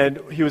 And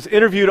he was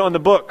interviewed on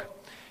the book,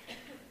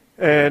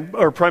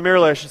 or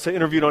primarily I should say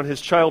interviewed on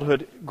his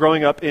childhood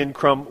growing up in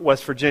Crumb,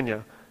 West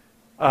Virginia.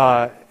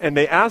 And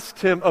they asked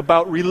him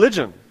about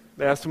religion.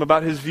 They asked him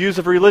about his views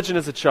of religion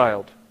as a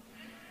child.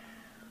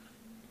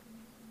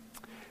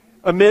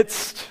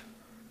 Amidst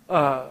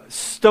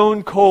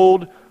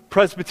stone-cold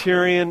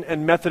Presbyterian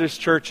and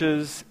Methodist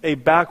churches, a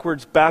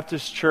backwards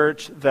Baptist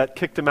church that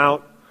kicked him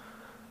out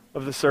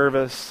of the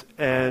service,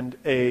 and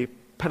a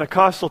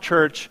Pentecostal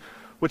church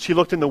which he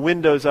looked in the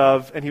windows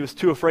of and he was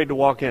too afraid to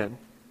walk in.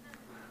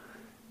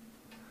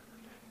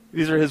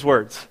 These are his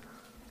words.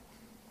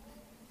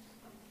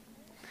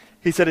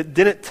 He said, it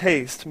didn't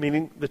taste,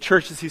 meaning the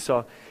churches he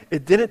saw,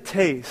 it didn't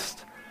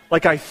taste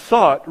like I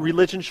thought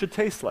religion should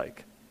taste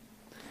like.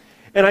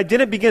 And I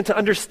didn't begin to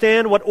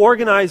understand what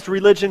organized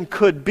religion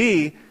could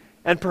be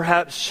and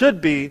perhaps should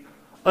be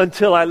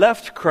until I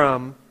left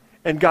Crumb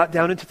and got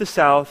down into the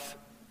South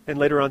and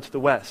later on to the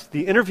West.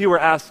 The interviewer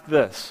asked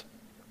this,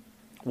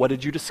 what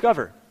did you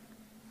discover?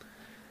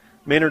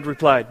 Maynard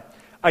replied,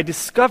 I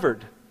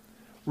discovered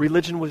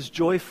religion was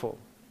joyful.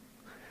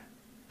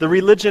 The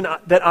religion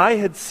that I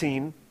had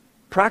seen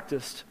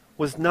practiced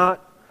was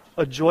not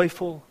a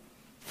joyful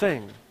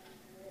thing.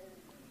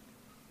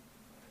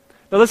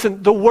 Now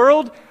listen, the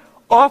world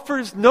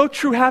offers no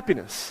true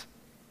happiness.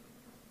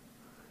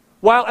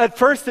 While at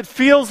first it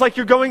feels like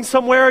you're going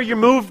somewhere,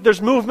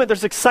 there's movement,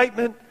 there's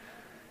excitement,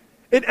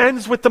 it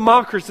ends with the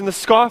mockers and the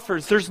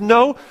scoffers. There's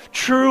no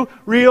true,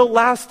 real,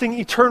 lasting,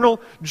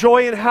 eternal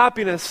joy and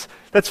happiness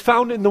that's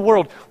found in the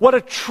world. What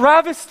a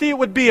travesty it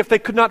would be if they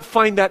could not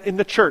find that in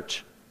the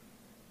church.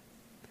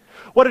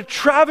 What a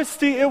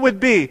travesty it would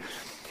be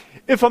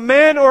if a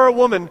man or a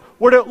woman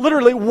were to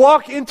literally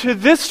walk into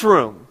this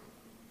room,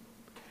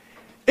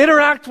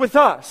 interact with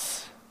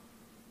us,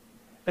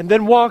 and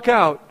then walk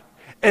out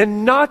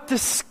and not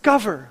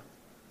discover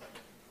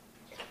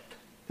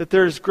that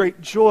there is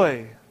great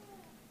joy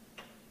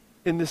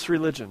in this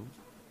religion,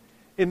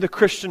 in the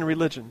Christian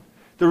religion,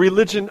 the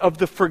religion of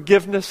the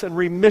forgiveness and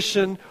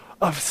remission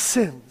of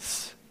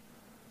sins.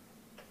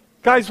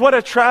 Guys, what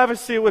a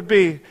travesty it would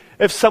be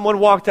if someone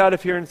walked out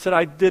of here and said,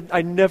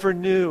 I never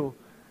knew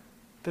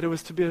that it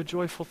was to be a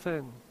joyful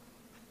thing.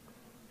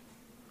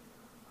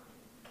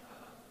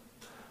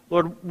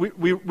 Lord,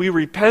 we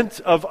repent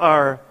of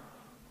our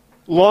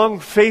long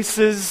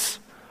faces,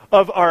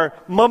 of our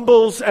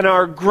mumbles and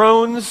our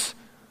groans.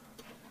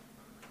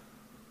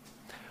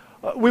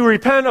 We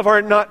repent of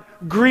our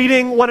not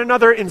greeting one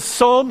another in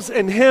psalms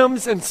and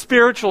hymns and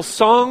spiritual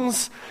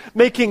songs,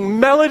 making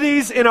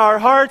melodies in our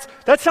hearts.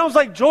 That sounds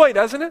like joy,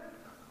 doesn't it?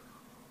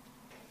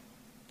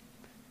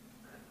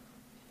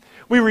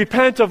 We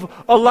repent of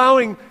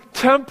allowing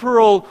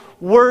temporal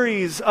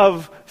worries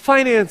of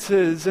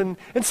finances and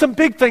some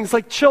big things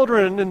like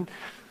children and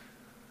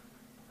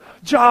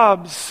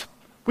jobs.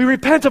 We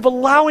repent of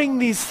allowing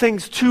these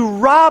things to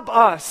rob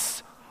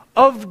us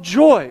of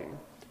joy.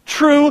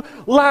 True,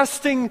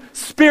 lasting,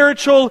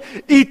 spiritual,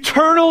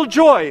 eternal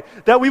joy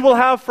that we will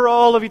have for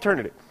all of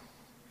eternity.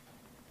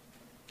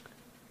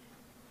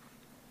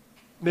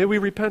 May we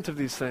repent of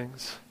these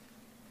things.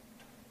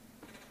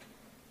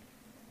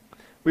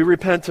 We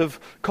repent of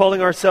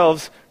calling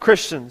ourselves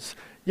Christians,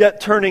 yet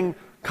turning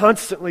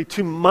constantly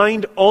to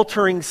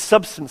mind-altering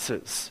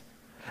substances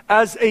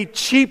as a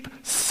cheap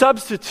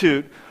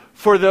substitute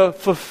for the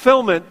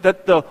fulfillment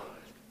that the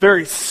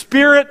very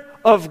Spirit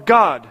of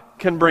God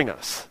can bring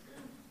us.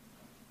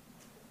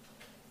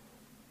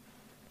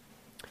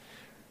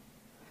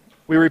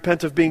 We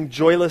repent of being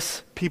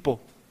joyless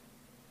people.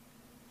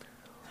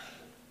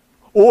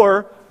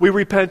 Or we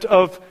repent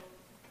of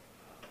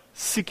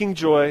seeking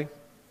joy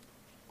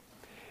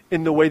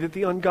in the way that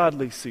the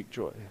ungodly seek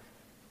joy.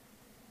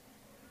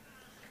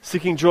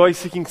 Seeking joy,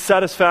 seeking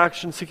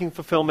satisfaction, seeking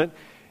fulfillment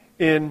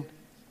in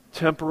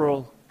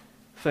temporal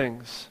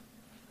things.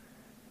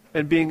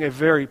 And being a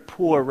very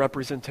poor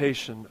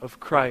representation of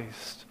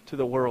Christ to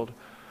the world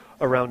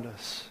around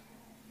us.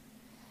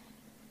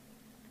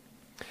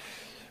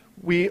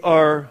 We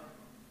are,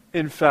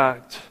 in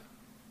fact,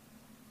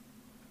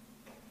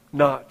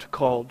 not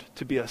called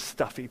to be a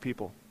stuffy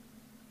people,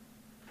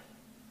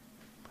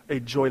 a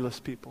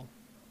joyless people.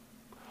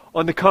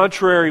 On the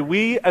contrary,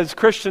 we as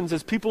Christians,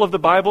 as people of the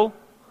Bible,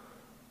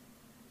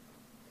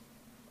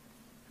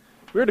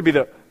 we are to be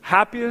the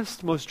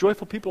happiest, most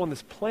joyful people on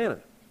this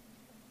planet.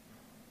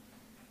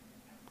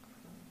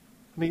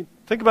 I mean,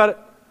 think about it.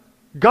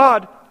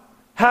 God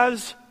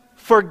has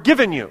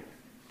forgiven you.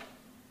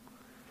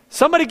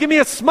 Somebody give me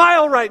a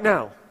smile right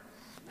now.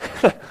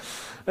 I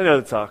know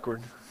that's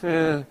awkward.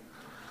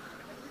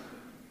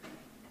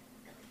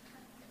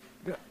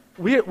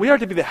 We are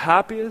to be the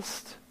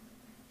happiest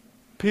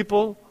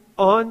people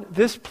on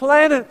this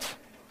planet.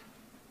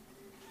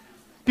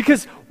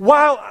 Because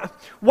while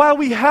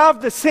we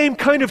have the same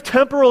kind of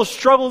temporal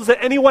struggles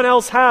that anyone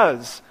else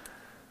has,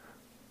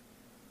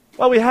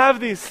 while we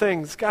have these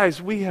things,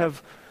 guys, we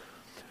have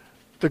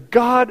the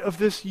God of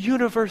this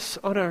universe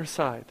on our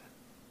side,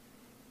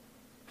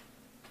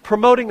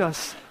 promoting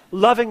us,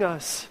 loving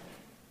us.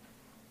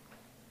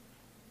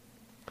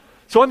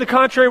 So on the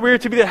contrary, we are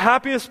to be the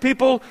happiest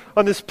people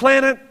on this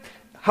planet.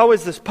 How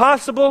is this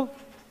possible?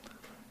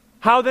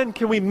 How then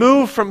can we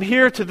move from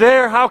here to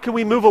there? How can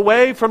we move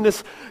away from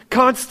this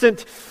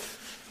constant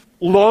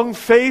long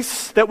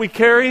face that we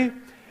carry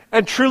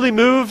and truly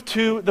move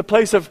to the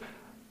place of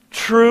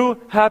true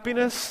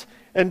happiness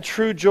and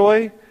true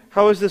joy?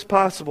 How is this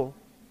possible?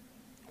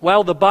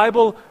 Well, the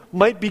Bible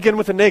might begin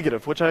with a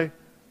negative, which I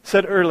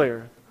said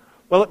earlier.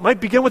 Well, it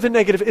might begin with a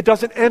negative. It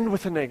doesn't end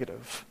with a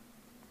negative.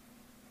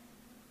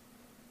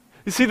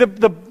 You see,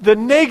 the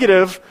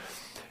negative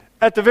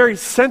at the very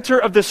center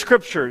of the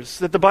Scriptures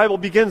that the Bible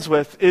begins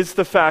with is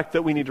the fact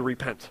that we need to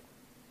repent.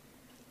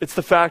 It's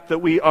the fact that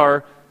we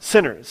are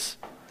sinners.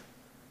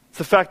 It's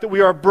the fact that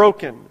we are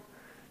broken,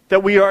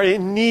 that we are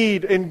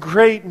in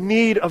great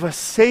need of a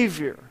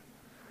Savior.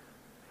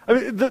 I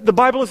mean, the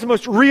Bible is the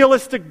most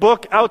realistic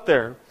book out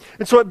there.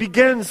 And so it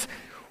begins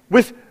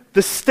with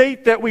the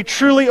state that we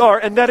truly are,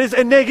 and that is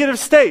a negative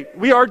state.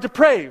 We are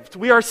depraved.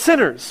 We are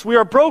sinners. We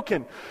are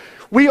broken.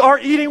 We are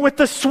eating with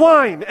the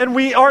swine, and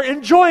we are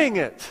enjoying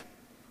it.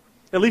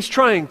 At least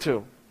trying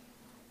to.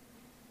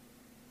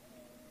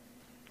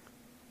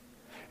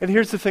 And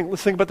here's the thing.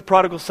 Let's think about the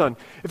prodigal son.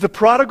 If the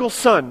prodigal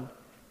son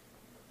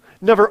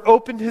never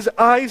opened his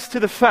eyes to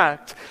the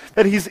fact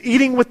that he's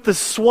eating with the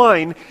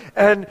swine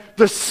and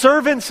the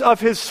servants of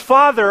his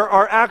father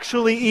are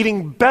actually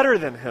eating better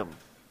than him,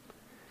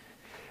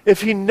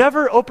 if he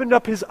never opened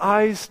up his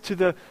eyes to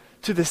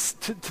the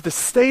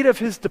state of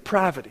his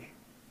depravity,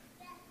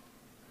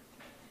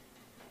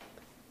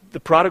 the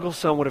prodigal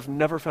son would have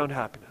never found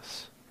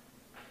happiness.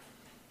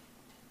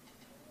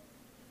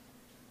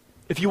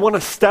 If you want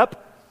a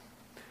step,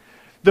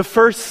 the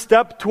first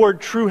step toward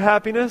true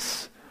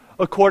happiness,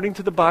 according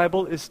to the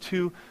Bible, is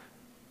to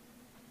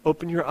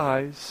open your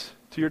eyes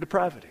to your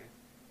depravity,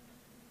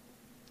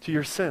 to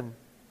your sin.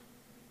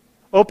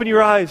 Open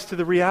your eyes to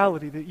the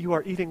reality that you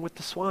are eating with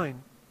the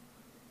swine,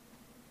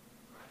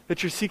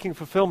 that you're seeking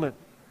fulfillment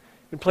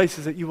in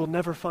places that you will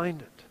never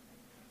find it,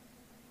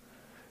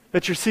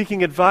 that you're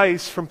seeking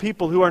advice from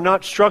people who are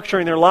not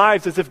structuring their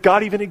lives as if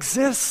God even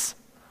exists.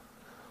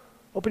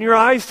 Open your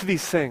eyes to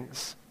these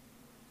things.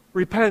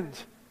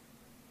 Repent.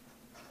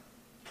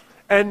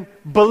 And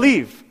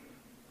believe.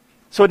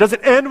 So it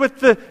doesn't end with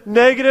the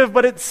negative,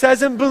 but it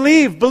says and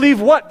believe. Believe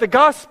what? The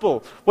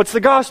gospel. What's the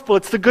gospel?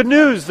 It's the good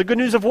news. The good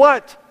news of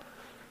what?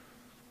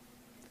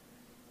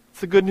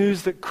 It's the good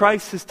news that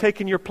Christ has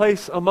taken your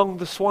place among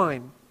the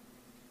swine.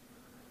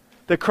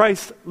 That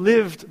Christ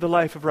lived the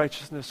life of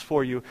righteousness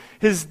for you.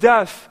 His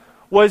death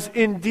was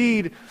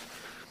indeed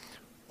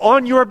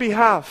on your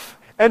behalf,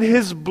 and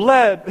His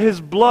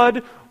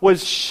blood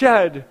was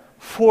shed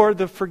for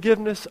the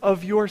forgiveness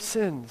of your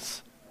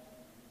sins.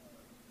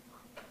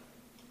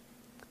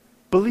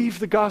 Believe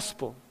the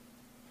gospel.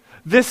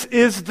 This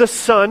is the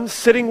son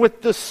sitting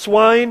with the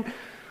swine,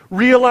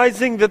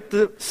 realizing that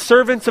the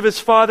servants of his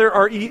father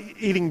are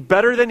eating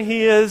better than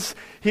he is.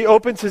 He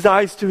opens his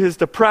eyes to his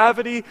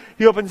depravity.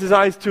 He opens his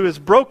eyes to his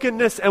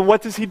brokenness. And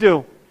what does he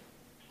do?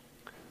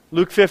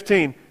 Luke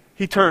 15,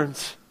 he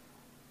turns.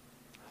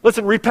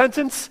 Listen,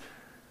 repentance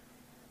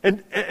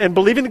and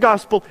believing the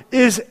gospel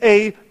is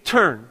a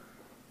turn.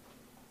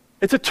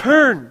 It's a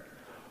turn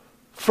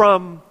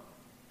from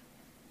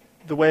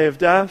the way of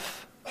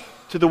death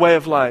to the way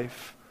of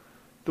life,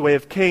 the way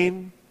of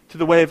Cain to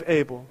the way of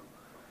Abel,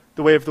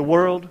 the way of the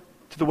world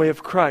to the way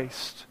of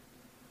Christ.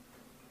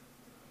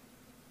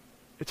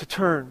 It's a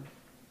turn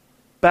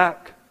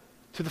back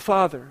to the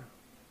Father.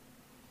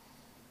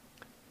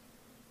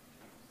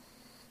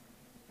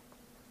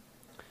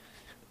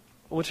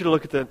 I want you to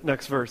look at the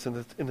next verse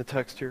in the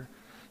text here.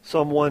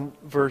 Psalm 1,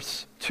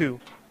 verse 2.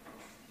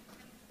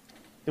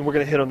 And we're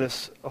going to hit on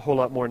this a whole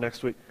lot more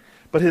next week.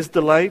 But his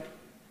delight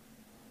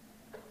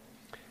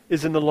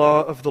is in the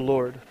law of the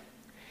Lord,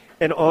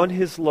 and on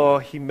his law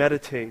he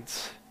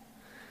meditates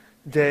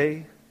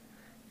day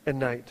and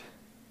night.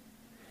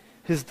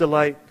 His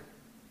delight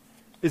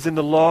is in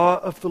the law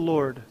of the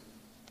Lord,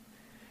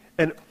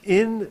 and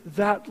in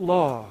that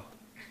law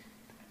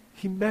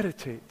he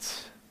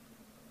meditates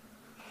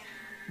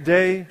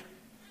day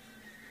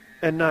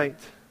and night.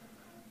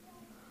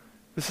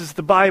 This is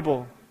the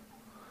Bible.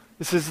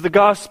 This is the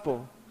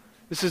gospel.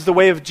 This is the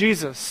way of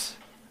Jesus.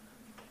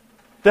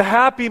 The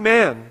happy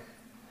man,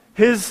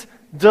 his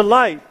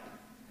delight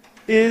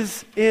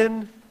is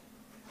in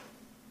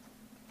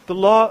the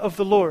law of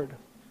the Lord.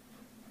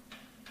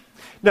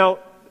 Now,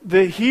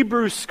 the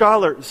Hebrew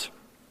scholars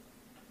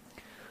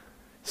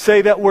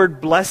say that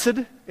word blessed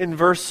in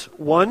verse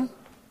 1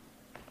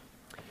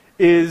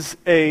 is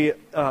a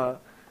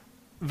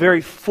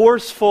very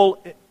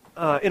forceful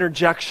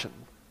interjection.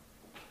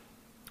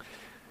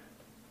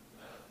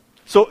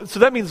 So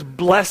that means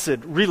blessed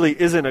really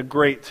isn't a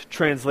great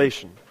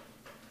translation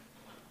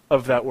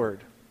of that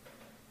word.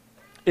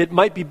 It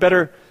might be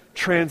better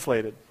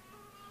translated.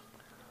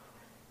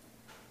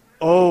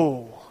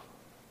 Oh,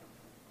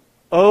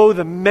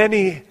 the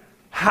many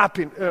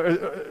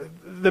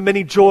the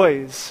many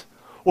joys,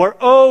 or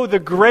oh, the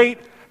great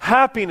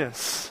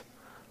happiness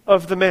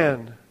of the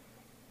man.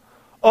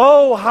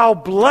 Oh, how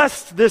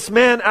blessed this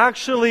man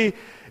actually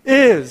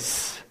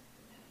is.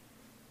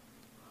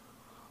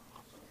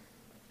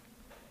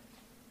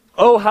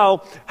 Oh,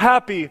 how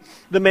happy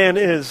the man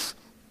is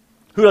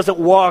who doesn't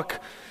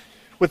walk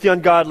with the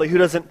ungodly, who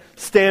doesn't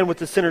stand with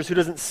the sinners, who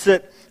doesn't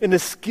sit in the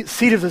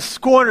seat of the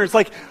scorners.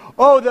 Like,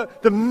 oh,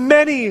 the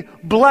many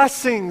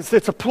blessings,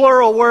 it's a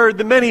plural word,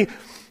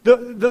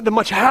 the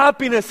much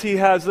happiness he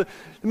has, the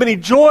many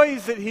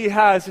joys that he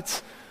has.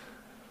 It's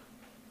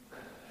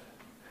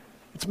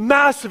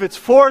massive, it's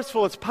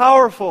forceful, it's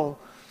powerful.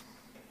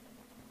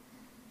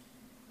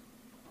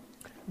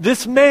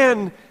 This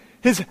man,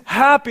 his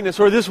happiness,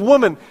 or this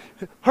woman,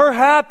 her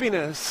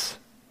happiness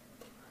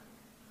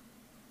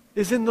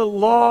is in the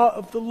law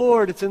of the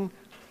Lord. It's in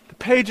the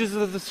pages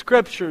of the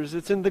Scriptures.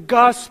 It's in the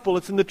gospel.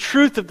 It's in the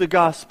truth of the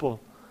gospel.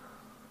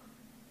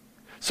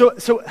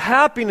 So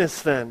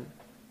happiness then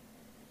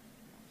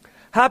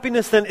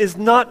is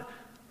not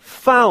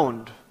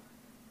found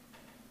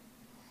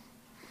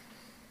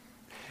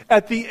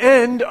at the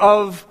end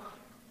of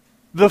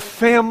the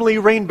family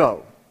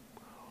rainbow,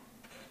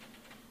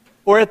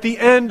 or at the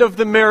end of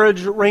the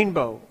marriage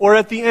rainbow, or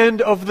at the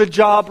end of the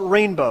job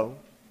rainbow.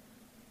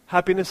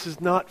 Happiness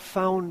is not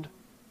found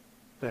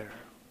there.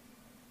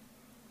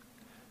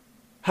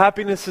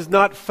 Happiness is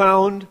not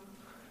found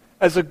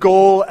as a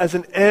goal, as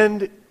an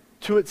end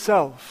to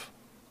itself.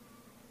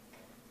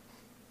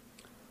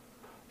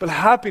 But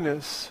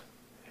happiness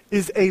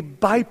is a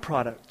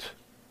byproduct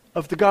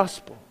of the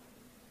gospel,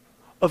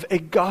 of a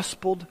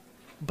gospeled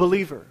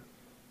believer.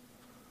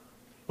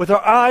 With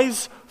our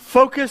eyes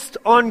focused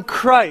on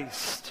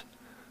Christ,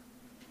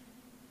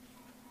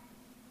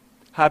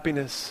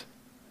 happiness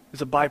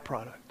is a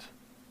byproduct.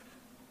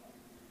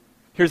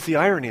 Here's the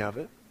irony of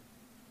it.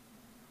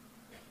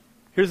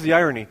 Here's the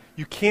irony.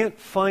 You can't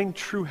find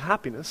true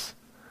happiness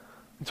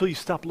until you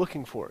stop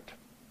looking for it.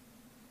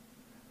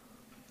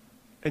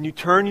 And you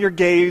turn your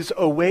gaze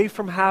away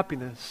from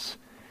happiness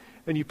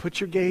and you put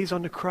your gaze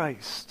onto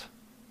Christ.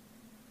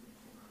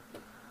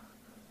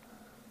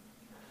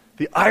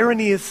 The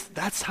irony is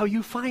that's how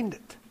you find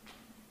it.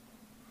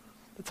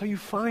 That's how you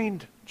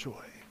find joy.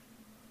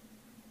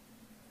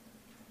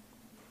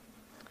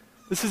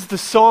 This is the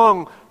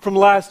song from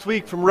last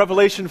week, from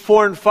Revelation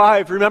 4 and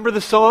 5. Remember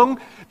the song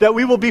that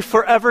we will be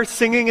forever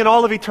singing in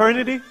all of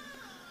eternity?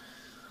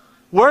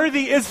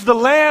 Worthy is the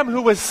Lamb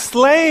who was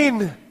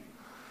slain.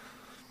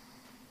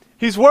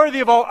 He's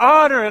worthy of all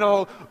honor and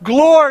all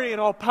glory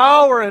and all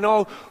power and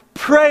all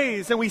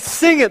praise. And we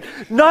sing it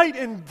night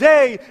and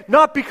day,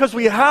 not because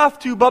we have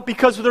to, but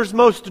because there's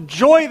most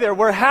joy there.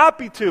 We're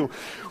happy to.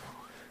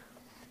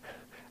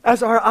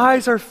 As our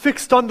eyes are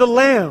fixed on the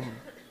Lamb.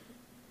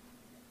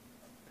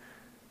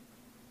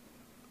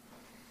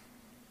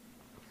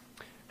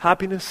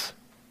 Happiness,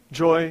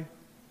 joy,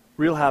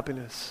 real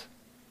happiness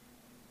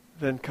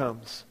then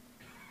comes.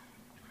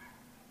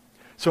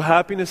 So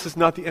happiness is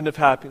not the end of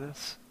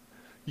happiness.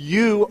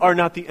 You are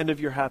not the end of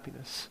your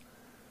happiness.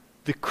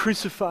 The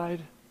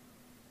crucified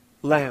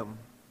Lamb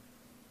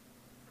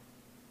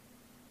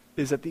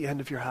is at the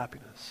end of your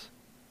happiness.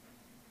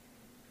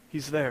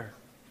 He's there.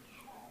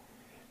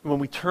 And when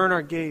we turn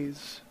our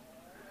gaze,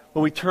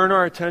 when we turn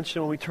our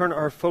attention, when we turn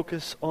our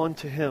focus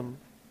onto Him,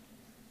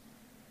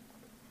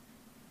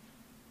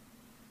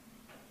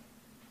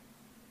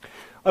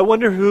 I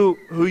wonder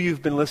who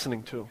you've been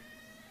listening to.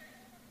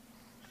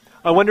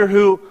 I wonder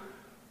who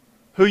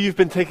you've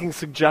been taking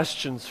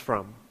suggestions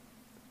from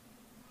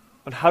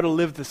on how to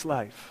live this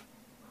life,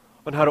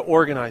 on how to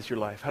organize your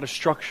life, how to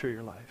structure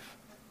your life.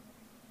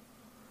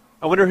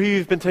 I wonder who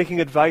you've been taking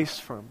advice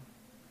from.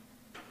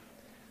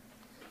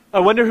 I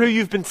wonder who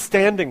you've been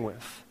standing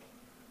with.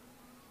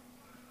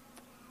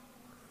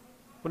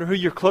 I wonder who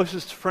your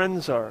closest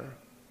friends are.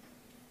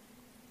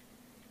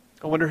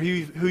 I wonder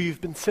who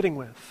you've been sitting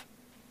with.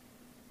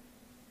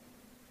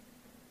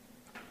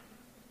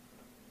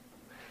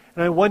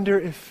 And I wonder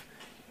if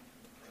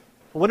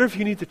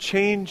you need to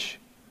change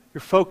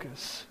your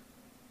focus,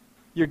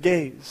 your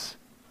gaze,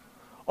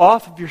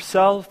 off of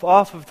yourself,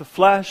 off of the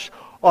flesh,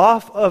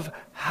 off of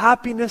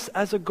happiness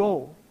as a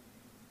goal,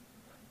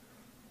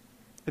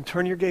 and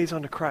turn your gaze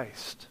onto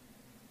Christ.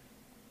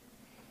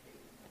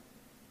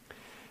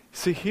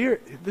 See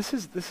here, this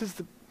is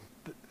the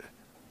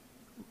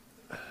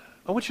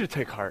I want you to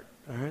take heart,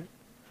 all right?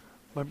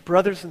 My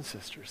brothers and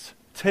sisters,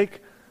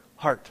 take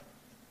heart.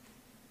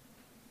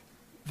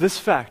 This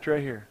fact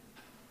right here.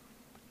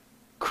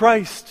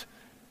 Christ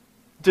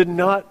did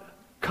not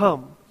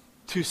come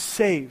to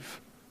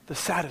save the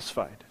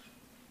satisfied.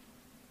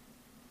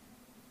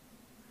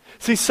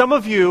 See, some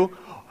of you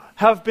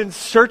have been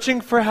searching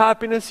for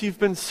happiness, you've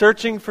been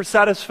searching for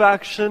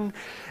satisfaction,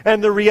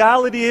 and the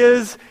reality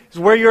is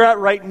where you're at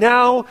right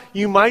now,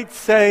 you might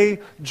say,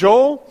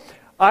 Joel,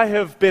 I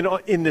have been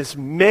in this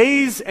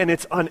maze and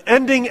it's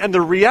unending, and the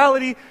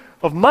reality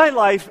of my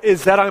life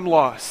is that I'm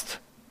lost.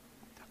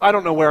 I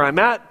don't know where I'm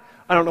at.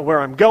 I don't know where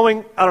I'm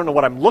going. I don't know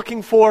what I'm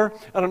looking for.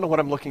 I don't know what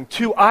I'm looking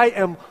to. I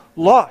am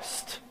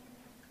lost.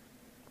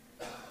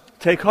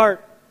 Take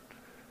heart.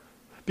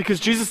 Because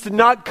Jesus did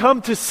not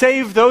come to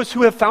save those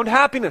who have found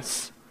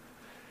happiness.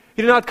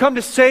 He did not come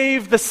to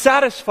save the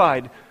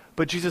satisfied,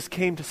 but Jesus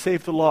came to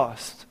save the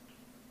lost.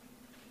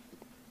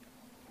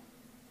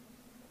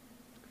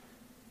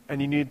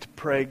 And you need to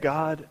pray,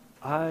 God,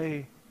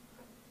 my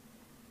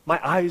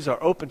eyes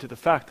are open to the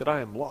fact that I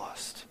am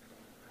lost.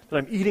 That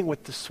I'm eating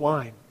with the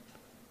swine,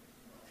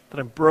 that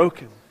I'm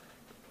broken,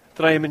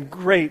 that I am in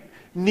great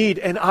need,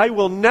 and I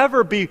will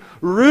never be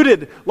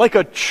rooted like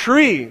a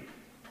tree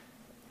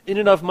in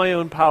and of my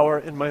own power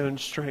and my own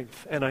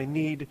strength, and I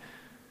need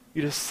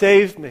you to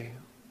save me.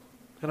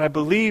 And I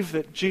believe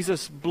that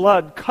Jesus'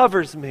 blood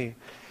covers me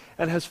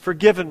and has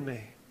forgiven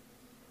me.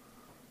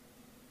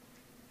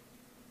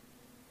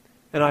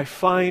 And I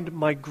find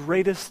my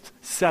greatest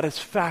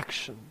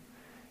satisfaction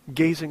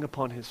gazing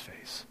upon His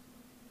face.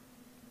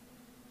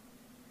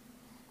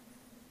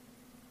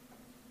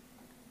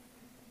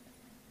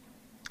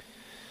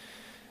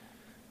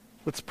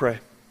 Let's pray.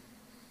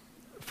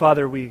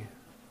 Father, we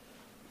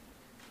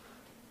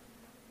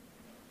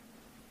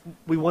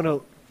want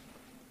to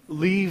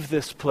leave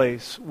this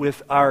place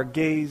with our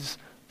gaze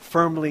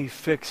firmly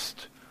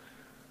fixed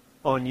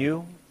on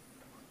you.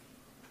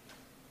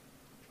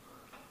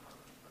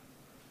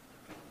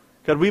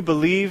 God, we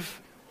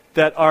believe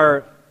that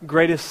our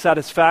greatest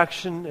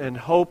satisfaction and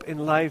hope in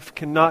life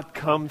cannot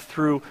come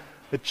through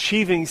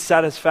achieving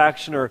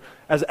satisfaction or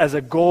as a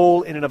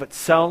goal in and of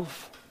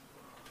itself.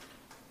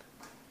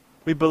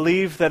 We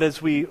believe that as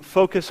we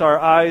focus our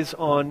eyes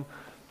on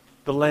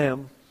the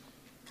Lamb,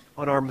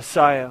 on our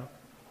Messiah,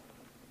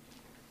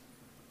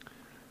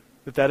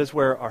 that is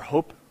where our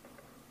hope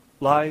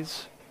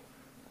lies,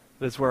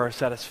 that is where our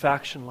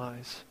satisfaction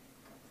lies.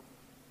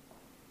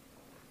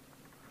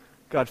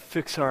 God,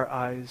 fix our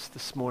eyes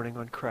this morning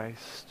on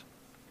Christ.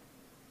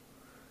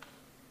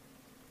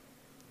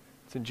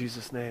 It's in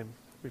Jesus' name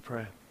we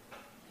pray.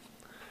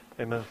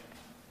 Amen.